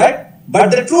 Right?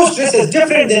 But the true stress is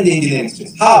different than the engineering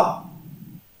stress. How?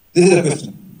 This is the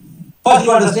question. First,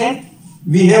 you understand,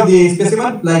 we have the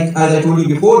specimen, like as I told you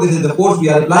before, this is the force we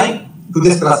are applying to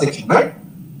this cross section, right?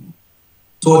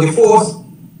 So the force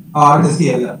is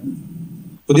here. Yeah.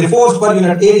 So the force per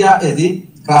unit area is the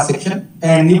cross section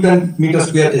and Newton meter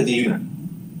square is the unit.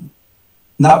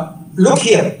 Now look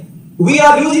here, we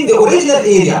are using the original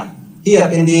area here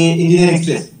in the engineering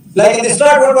stress. Like in the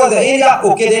start, what was the area?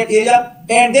 Okay, that area,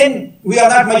 and then we are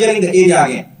not measuring the area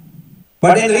again.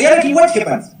 But in reality, what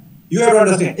happens? You have to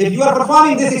understand. If you are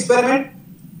performing this experiment,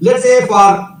 let's say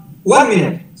for 1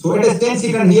 minute, so it is 10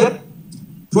 seconds here,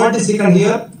 20 seconds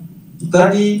here,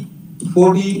 30,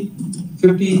 40,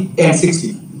 50, and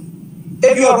 60.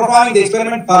 If you are performing the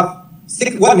experiment for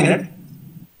 1 minute,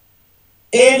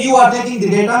 and you are taking the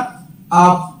data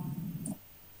of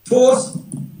force,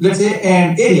 let's say,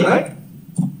 and area, right?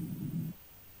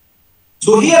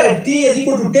 So here at t is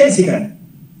equal to 10 seconds,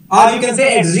 or you can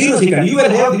say at 0 seconds, you will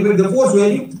have the force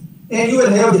value and you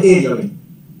will have the area value.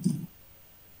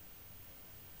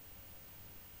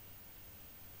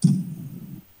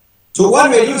 So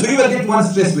one value, so you will get one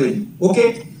stress value,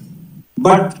 okay?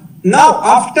 But now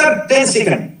after 10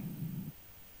 seconds,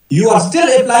 you are still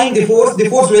applying the force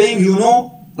value you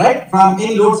know, right? From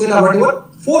any load cell or whatever,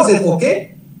 force is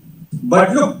okay.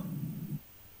 But look,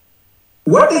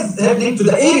 what is happening to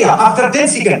the area after 10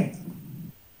 seconds?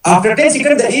 After 10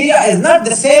 seconds, the area is not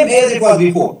the same as it was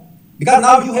before, because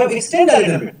now you have extended a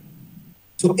little bit.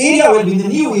 So area will be the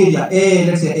new area,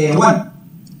 let's say A1.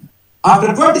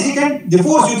 After 20 seconds, the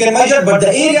force you can measure, but the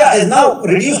area is now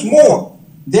reduced more.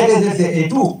 That is, let's say,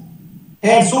 A2.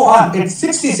 And so on. At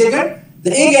 60 seconds,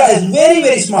 the area is very,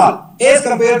 very small as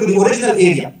compared to the original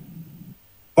area.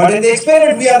 But in the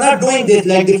experiment, we are not doing this.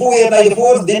 Like before we apply the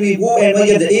force, then we go and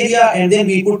measure the area, and then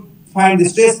we could find the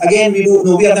stress. Again, we do,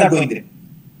 no, we are not doing that.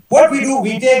 What we do,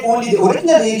 we take only the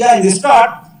original area in the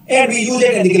start, and we use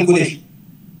it in the calculation.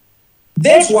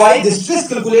 That's why the stress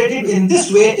calculated in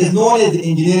this way is known as the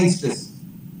engineering stress.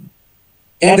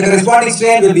 And the corresponding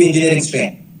strain will be engineering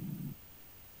strain.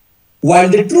 While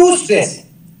the true stress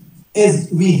is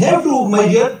we have to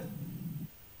measure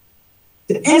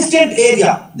the instant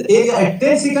area, the area at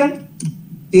 10 seconds,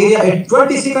 area at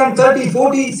 20 seconds, 30,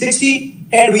 40, 60,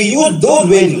 and we use those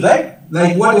values, right?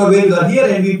 Like whatever values are here,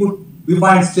 and we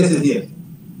find stresses here.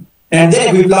 And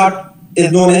then we plot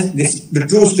is known as the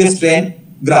true stress strain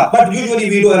graph. But usually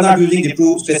we are not using the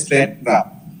true stress strain graph.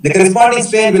 The corresponding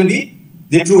strain will be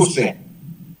the true strain.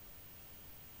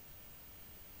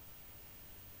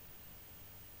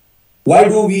 Why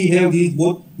do we have these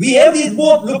both? We have these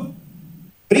both. Look,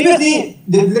 previously,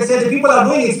 let's say the people are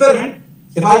doing experiment.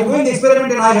 If I am doing the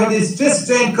experiment and I have this stress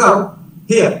strain curve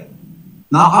here.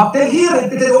 Now up till here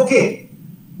it is okay.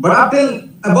 But up till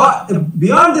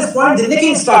beyond this point the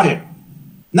nicking started.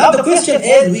 Now the question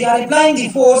is, we are applying the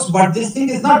force, but this thing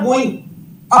is not going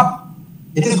up.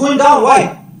 It is going down.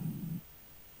 Why?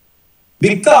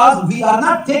 Because we are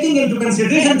not taking into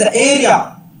consideration the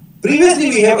area. Previously,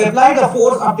 we have applied a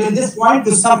force up till this point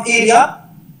to some area,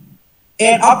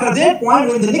 and after that point,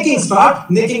 when the nicking starts,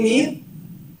 nicking means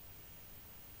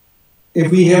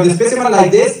if we have the specimen like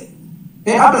this,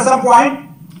 and after some point,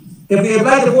 if we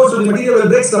apply the force, so the material will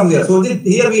break somewhere. So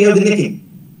here we have the nicking.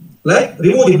 Right?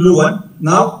 Remove the blue one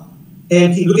now,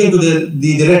 and look into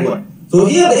the red one. So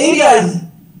here the area is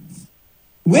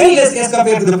very less as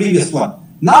compared to the previous one.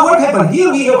 Now what happened?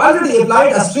 Here we have already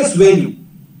applied a stress value,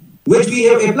 which we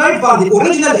have applied for the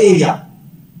original area.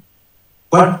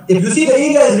 But if you see, the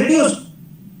area is reduced.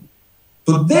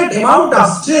 So that amount of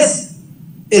stress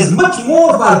is much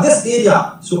more for this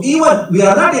area. So even we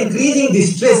are not increasing the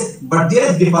stress, but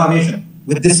there is deformation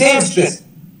with the same stress.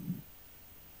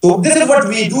 So this is what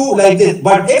we do like this.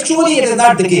 But actually it is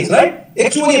not the case, right?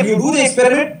 Actually, if you do the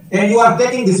experiment and you are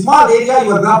taking the small area,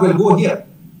 your graph will go here.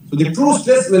 So the true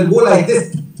stress will go like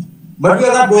this. But we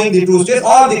are not doing the true stress.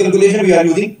 All the calculation we are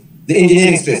using the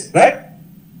engineering stress, right?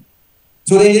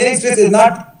 So the engineering stress is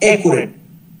not accurate.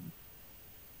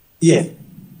 Yes.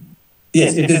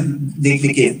 Yes, it is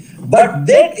the case. But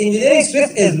that engineering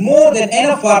stress is more than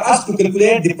enough for us to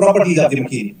calculate the properties of the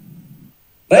material.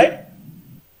 Right?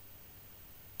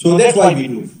 So that's why we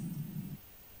do it.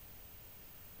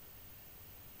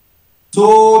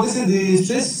 So this is the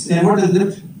stress, and what is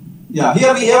it? Yeah,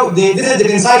 here we have this is the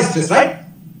tensile stress, right?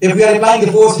 If we are applying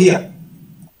the force here.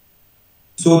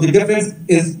 So the difference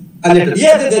is a little.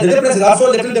 Yeah, the difference is also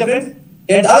a little different.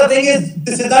 And the other thing is,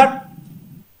 this is not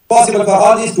possible for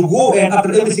all these to go and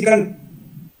after every second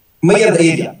measure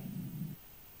the area.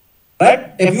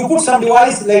 Right? If you put some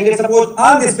device, like let's suppose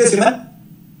on the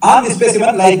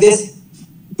specimen like this,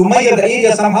 to measure the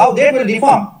area somehow, that will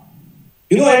deform.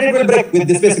 You know, and it will break with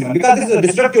the specimen because this is a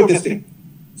destructive testing.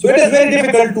 So it is very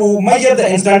difficult to measure the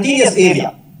instantaneous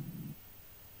area.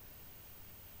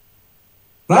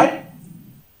 Right?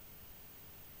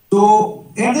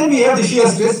 So, and then we have the shear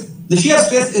stress. The shear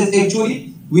stress is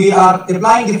actually, we are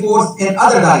applying the force in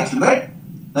other direction, right?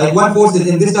 Like one force is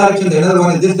in this direction, the other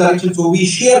one is this direction, so we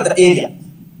shear the area.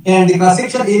 And the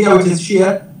cross-section area which is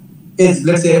shear is,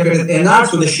 let's say if it is NR,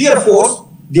 so the shear force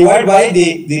divided by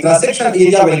the cross-section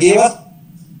area will give us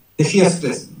the shear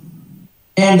stress.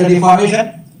 And the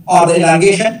deformation or the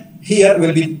elongation here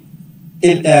will be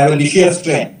shear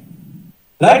strain.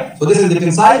 Right? So this is the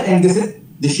tensile and this is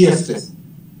the shear stress.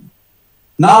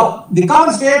 Now, the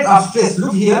common state of stress,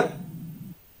 look here.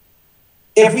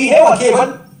 If we have a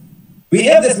cable, we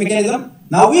have this mechanism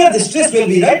Now where the stress will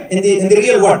be, right, in the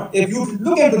real world. If you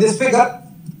look into this figure,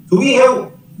 so we have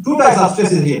two types of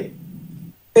stresses here.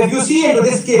 If you see into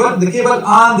this cable, the cable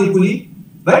on the pulley,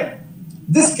 right,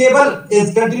 this cable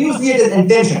is continuously in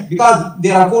tension because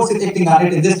there are forces acting on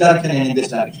it in this direction and in this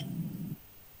direction.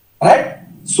 Right?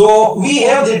 So we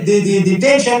have the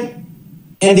tension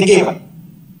in the cable.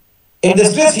 And the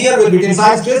stress here will be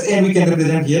tensile stress, and we can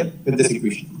represent here with this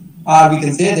equation. Or we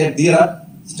can say that there are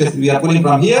stress we are pulling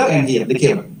from here and here, the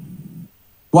cable.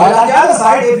 While on the other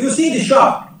side, if you see the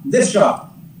shaft, this shaft,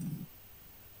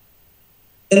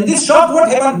 in this shaft, what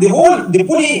happens? The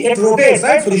pulley, it rotates,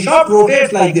 right? So the shaft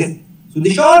rotates like this. So the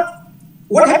shaft,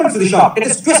 what happens to the shaft? It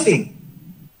is twisting,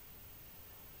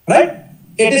 right?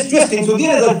 It is twisting. So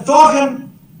there is a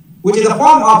torsion, which is a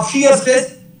form of shear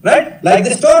stress, right? Like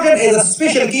this torsion is a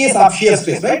special case of shear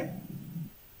stress, right?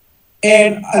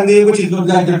 And which is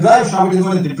like the drive shaft, it is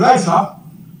known as the drive shaft.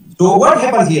 So what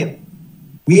happens here?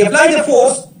 We apply the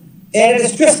force and it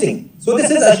is twisting. So this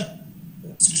is a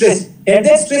stress, and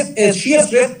that stress is shear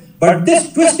stress, but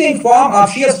this twisting form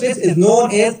of shear stress is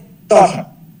known as torsion.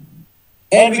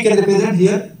 And we can represent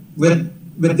here with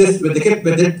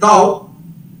the tau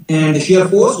and the shear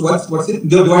force. What's it?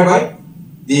 Divided by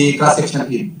the cross sectional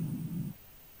area.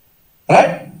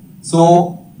 Right?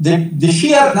 So the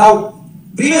shear, now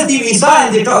previously we saw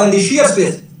in the shear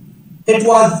stress, it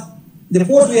was the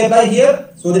force we apply here.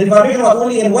 So the deformation was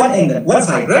only in one angle, one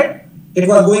side, right? It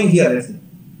was going here, let's say.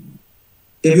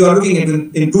 If you are looking at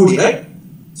it in 2D, right?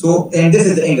 So, and this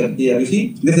is the angle here, you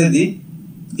see, this is the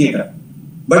theta.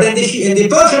 But in the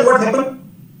torsion, what happened?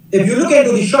 If you look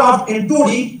into the shaft in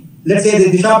 2D, let's say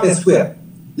the shaft is square.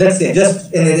 Let's say,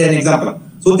 just an example.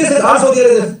 So this is also,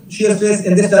 there is a shear stress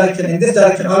in this direction,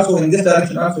 also in this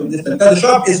direction, also in this direction. Because the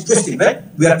shaft is twisting, right?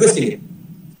 We are twisting it.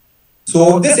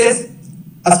 So this is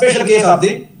a special case of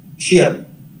the shear.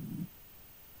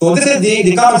 So this is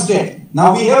the common state.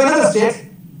 Now we have another state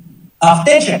of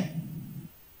tension.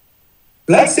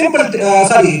 Like simple,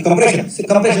 compression.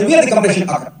 Where the compression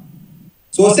occurs.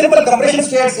 So simple compression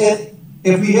states is,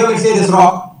 if we have, let's say, this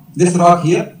rock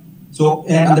here. So,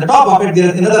 and on the top of it,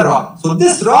 there is another rock. So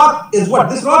this rock is what?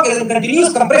 This rock is in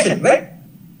continuous compression, right?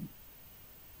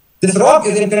 This rock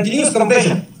is in continuous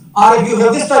compression. Or if you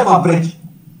have this type of bridge,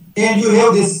 and you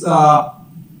have this,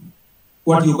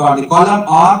 what you call the column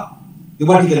or the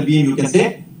vertical beam, you can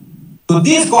say. So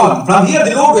these columns, from here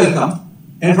the load will come,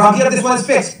 and from here this one is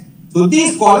fixed. So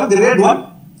these columns, the red one,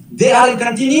 they are in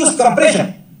continuous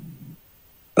compression.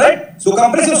 Right? So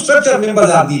compressive structure members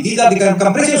are these are the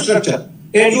compressive structure.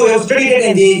 And you have studied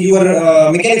it in your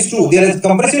mechanics too. There is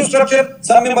compressive structure,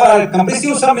 some members are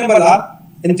compressive, some members are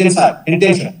in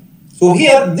tension. So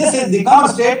here, this is the common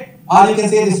state, or you can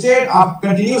say the state of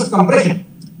continuous compression.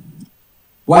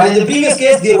 While in the previous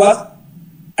case, there was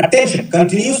a tension,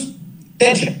 continuous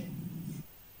tension.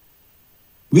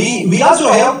 We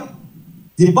also have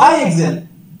the biaxial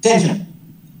tension.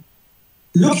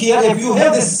 Look here, if you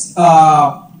have this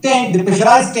tank, the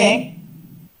pressurized tank,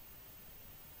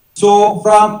 so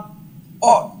from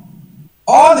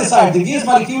all the sides, the gas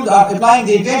molecules are applying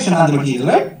the tension on the material,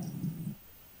 right?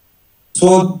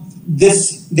 So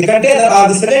the container or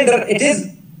the cylinder, it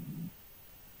is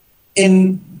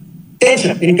in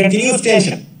tension, in continuous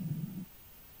tension,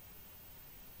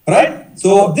 right?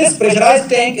 So this pressurized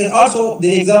tank is also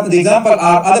the example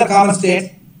are other common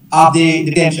states of the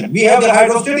tension. We have the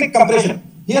hydrostatic compression.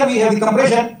 Here we have the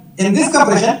compression. In this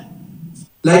compression,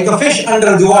 like a fish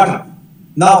under the water.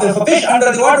 Now, if a fish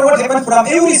under the water, what happens? From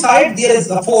every side, there is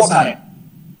a force on it.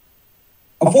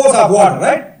 A force of water,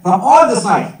 right? From all the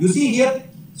sides. You see here,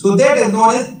 so that is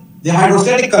known as the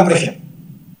hydrostatic compression.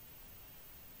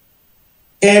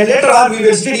 And later on, we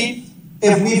will study,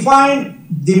 if we find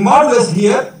the modulus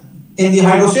here, in the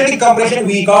hydrostatic compression,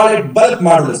 we call it bulk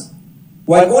modulus.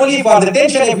 While only for the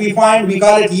tension, if we find, we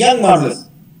call it Young modulus.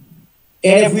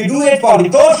 And if we do it for the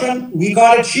torsion, we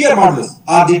call it shear modulus,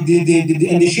 or in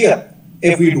the shear.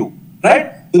 If we do,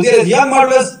 right? So there is Young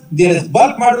modulus, there is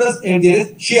bulk modulus, and there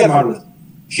is shear modulus.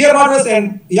 Shear modulus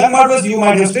and Young modulus, you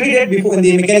might have studied it before in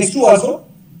the mechanics too also.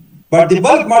 But the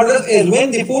bulk modulus is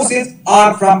when the forces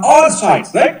are from all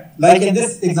sides, right? Like in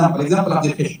this example of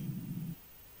the fish.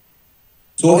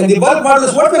 So in the bulk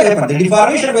modulus, what will happen? The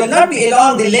deformation will not be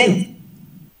along the length.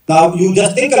 Now you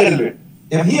just think a little bit.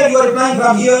 If here you are applying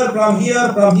from here, from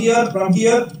here, from here, from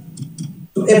here.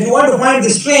 So if you want to find the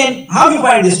strain, how do you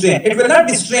find the strain? It will not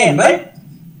be strain, right?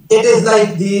 It is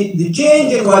like the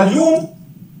change in volume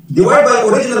divided by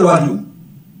original volume.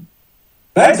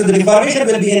 Right? So the deformation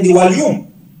will be in the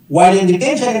volume. While in the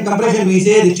tension and compression, we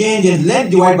say the change in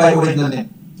length divided by original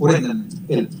length. Original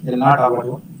length. L not R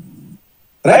whatever.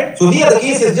 right? So here the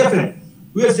case is different.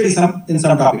 We will study in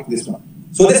some topic this one.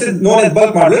 So this is known as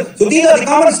bulk modulus. So these are the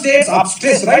common states of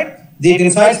stress, right? The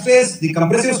tensile stress, the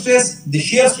compressive stress, the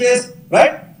shear stress,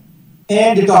 right?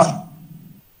 And the torsion.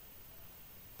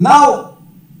 Now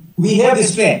we have the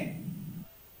strain,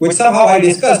 which somehow I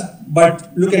discussed,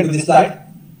 but look into this slide.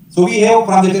 So we have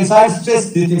from the tensile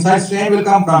stress, the tensile strain will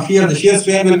come, from here the shear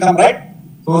strain will come, right?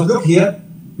 So look here,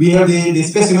 we have the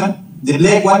specimen, the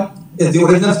black one is the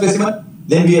original specimen,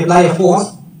 then we apply a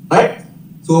force, right?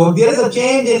 So there is a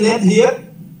change in length here,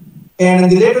 and in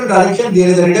the lateral direction there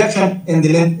is a reduction in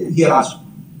the length here also.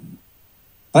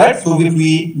 Right? So if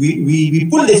we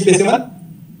pull the specimen,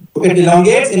 it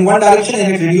elongates in one direction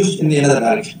and it reduces in the another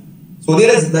direction. So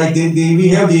there is like we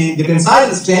have the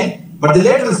tensile strain, but the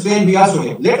lateral strain we also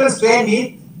have. Lateral strain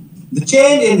means the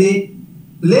change in the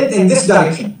length in this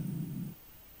direction.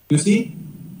 You see?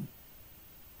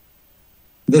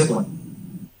 This one.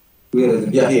 Where is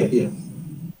it? Yeah, here.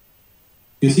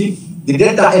 You see? The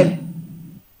delta L.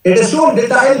 It is shown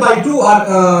delta L by 2,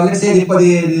 or let's say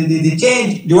the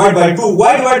change divided by 2.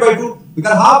 Why divided by 2?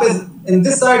 Because half is in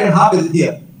this side and half is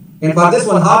here. And for this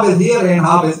one, half is here and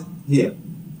half is here.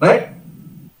 Right?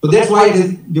 So that's why it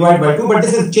is divided by 2, but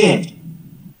this is change.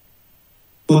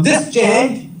 So this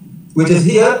change, which is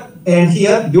here and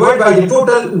here, divided by the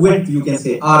total width, you can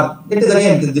say, or it is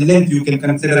again the length, you can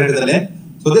consider it as a length.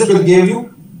 So this will give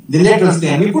you the lateral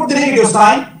strain. We put the negative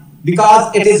sign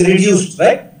because it is reduced,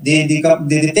 right?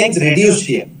 The things reduced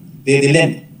here, the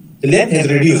length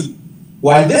has reduced.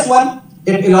 While this one,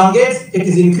 it elongates, it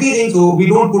is increasing, so we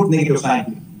don't put negative sign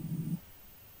here.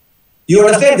 You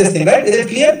understand this thing, right? Is it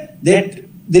clear that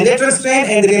the lateral strain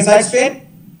and the tensile strain?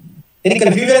 Any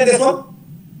confusion in this one?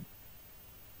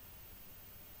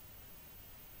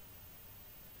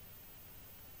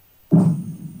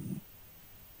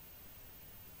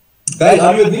 Guys,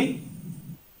 are you with me?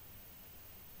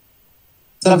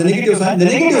 So the negative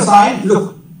sign,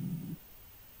 look,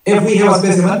 if we have a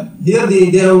specimen, here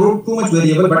there are too much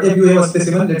variable, but if you have a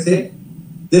specimen, let's say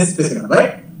this specimen,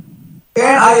 right?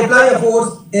 And I apply a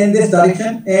force in this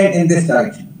direction and in this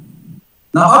direction.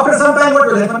 Now after some time what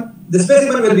will happen? The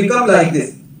specimen will become like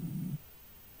this.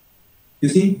 You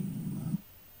see?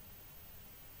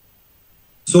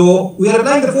 So we are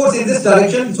applying the force in this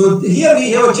direction. So here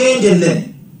we have a change in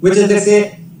length, which is, let's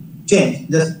say, change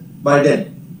just by del.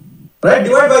 Right,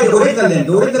 divided by the original length.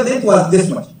 The original length was this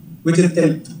much, which is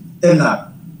L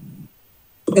naught.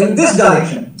 So in this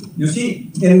direction, you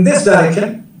see, in this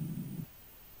direction,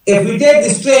 if we take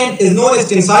the strain is known as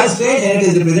tensile strain, and it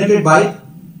is represented by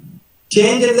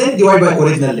change in length divided by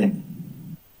original length.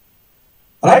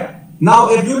 Alright?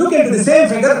 Now if you look into the same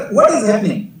figure, what is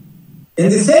happening? In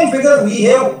the same figure, we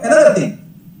have another thing.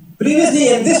 Previously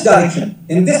in this direction,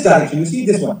 you see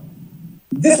this one.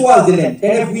 This was the length,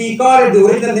 and if we call it the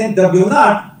original length W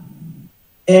naught,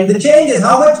 and the change is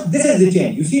how much? This is the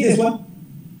change. You see this one?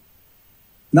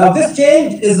 Now this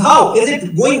change is how? Is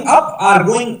it going up or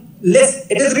going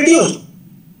less? It is reduced,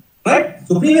 right?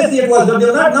 So previously it was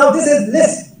W naught, now this is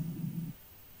less.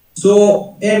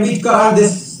 So, and we call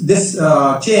this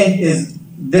change is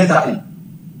delta N.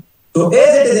 So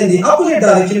as it is in the opposite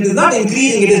direction, it is not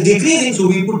increasing, it is decreasing, so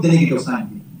we put the negative sign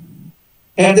here.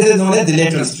 And this is known as the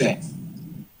lateral strain.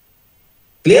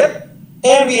 Clear?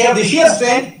 And we have the shear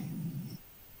strain.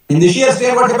 In the shear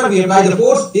strain, what happens? We apply the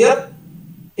force here,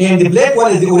 and the black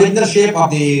one is the original shape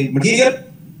of the material,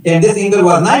 and this angle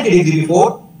was 90 degrees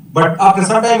before, but after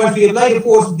some time once we apply the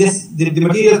force, the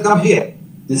material comes here,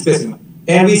 the specimen,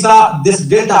 and we saw this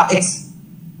delta X.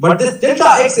 But this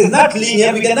delta X is not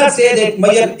linear. We cannot say that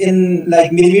measure in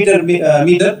like millimeter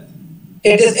meter.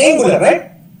 It is angular,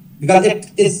 right? Because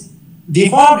it is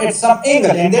deformed at some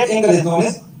angle, and that angle is known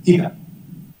as theta.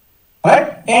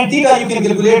 Right? And theta you can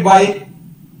calculate by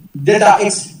delta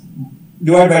X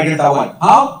divided by delta Y.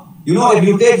 How? You know, if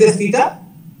you take this theta,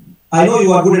 I know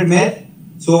you are good at math,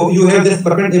 so you have this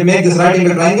perpendicular, make this right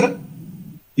angle triangle.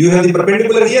 You have the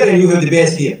perpendicular here and you have the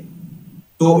base here.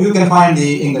 So you can find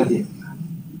the angle here.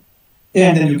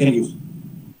 And then you can use.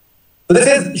 So this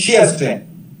is shear strain.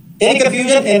 Any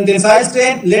confusion in tensile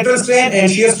strain, lateral strain, and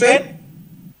shear strain?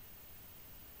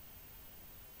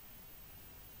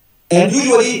 And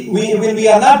usually, when we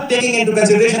are not taking into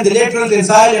consideration the lateral,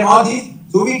 tensile, and all these,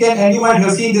 so we can, and you might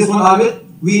have seen this one always,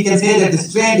 we can say that the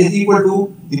strain is equal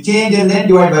to the change in length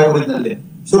divided by original length.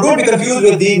 So don't be confused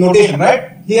with the notation,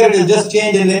 right? Here it is just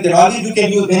change in length, and all these you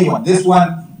can use anyone. This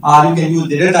one, or you can use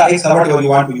the delta X or whatever you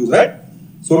want to use, right?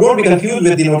 So don't be confused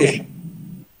with the notation.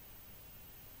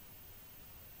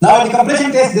 Now in the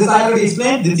compression test, this I already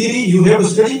explained, the theory you have to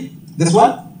study this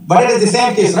one, but it is the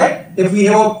same case, right? If we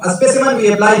have a specimen,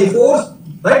 we apply the force,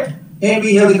 right? And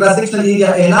we have the cross-sectional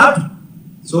area A naught.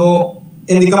 So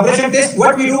in the compression test,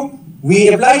 what we do? We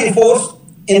apply the force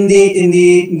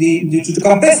to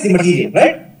compress the material,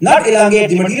 right? Not elongate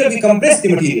the material, we compress the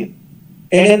material.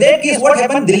 And in that case, what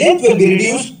happens? The length will be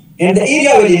reduced and the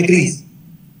area will increase,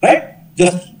 right?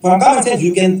 Just from common sense,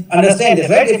 you can understand this,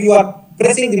 right? If you are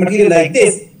pressing the material like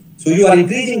this, so you are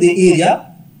increasing the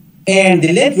area and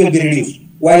the length will be reduced.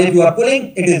 While if you are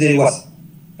pulling, it is the reverse,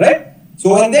 right?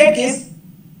 So in that case,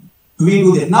 we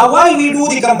do this. Now, why we do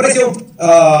the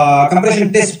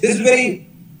compression test? This is very.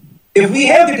 If we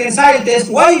have the tensile test,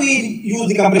 why we use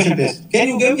the compression test? Can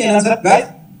you give me an answer,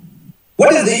 guys?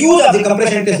 What is the use of the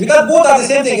compression test? Because both are the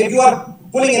same thing. If you are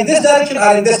pulling in this direction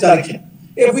or in this direction,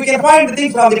 if we can find the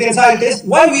thing from the tensile test,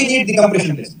 why we need the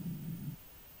compression test?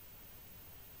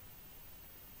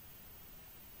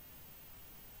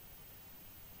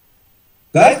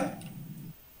 Guys,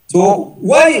 so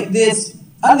why this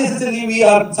unnecessarily we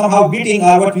are somehow beating,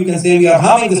 or what we can say, we are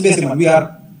harming the specimen. We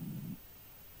are,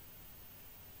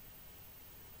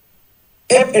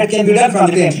 if it can be done from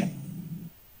the tension.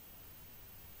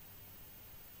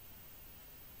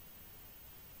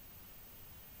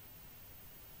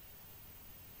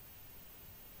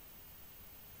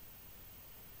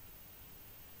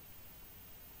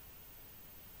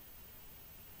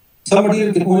 Some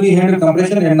material can only handle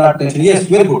compression and not tension. Yes,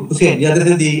 very good. Hussein, yeah, this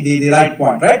is the right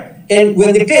point, right? And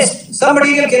when the test, some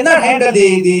material cannot handle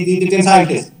the tensile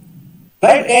test,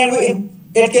 right? And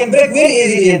it can break very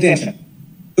easily in tension.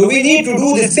 So we need to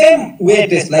do the same weight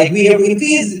test, like we have to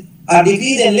increase or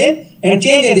decrease in length and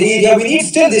change in the area. We need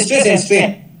still the stress and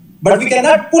strain, but we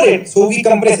cannot pull it, so we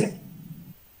compress it,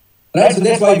 right? So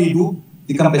that's why we do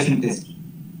the compression test.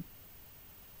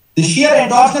 The shear and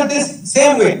torsional test,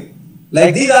 same way.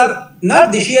 Like these are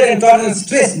not the shear and torsional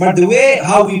stress, but the way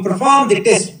how we perform the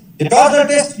test. The torsional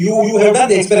test, you have done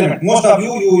the experiment. Most of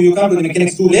you come to the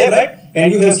mechanics 2 lab, right?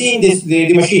 And you have seen this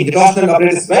the machine, the torsional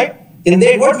apparatus, right? In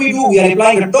that, what we do, we are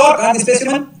applying a torque on the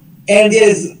specimen, and there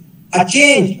is a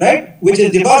change, right? Which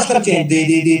is the torsional change,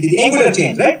 the angular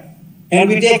change, right? And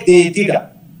we take the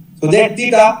theta. So that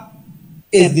theta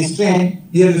is the strain,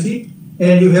 here you see,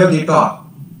 and you have the torque.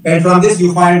 And from this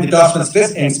you find the torsional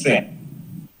stress and strain.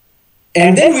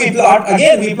 And then we plot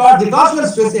the torsional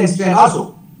stress and strain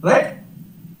also, right?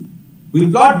 We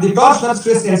plot the torsional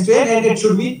stress and strain, and it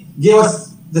should be give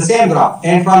us the same graph.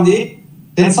 And from the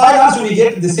tensile also we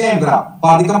get the same graph.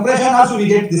 For the compression also we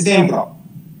get the same graph.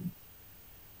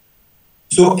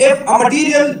 So if a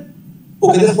material,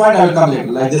 okay, this point I will come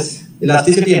later, like this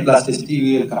elasticity and plasticity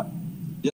we will come.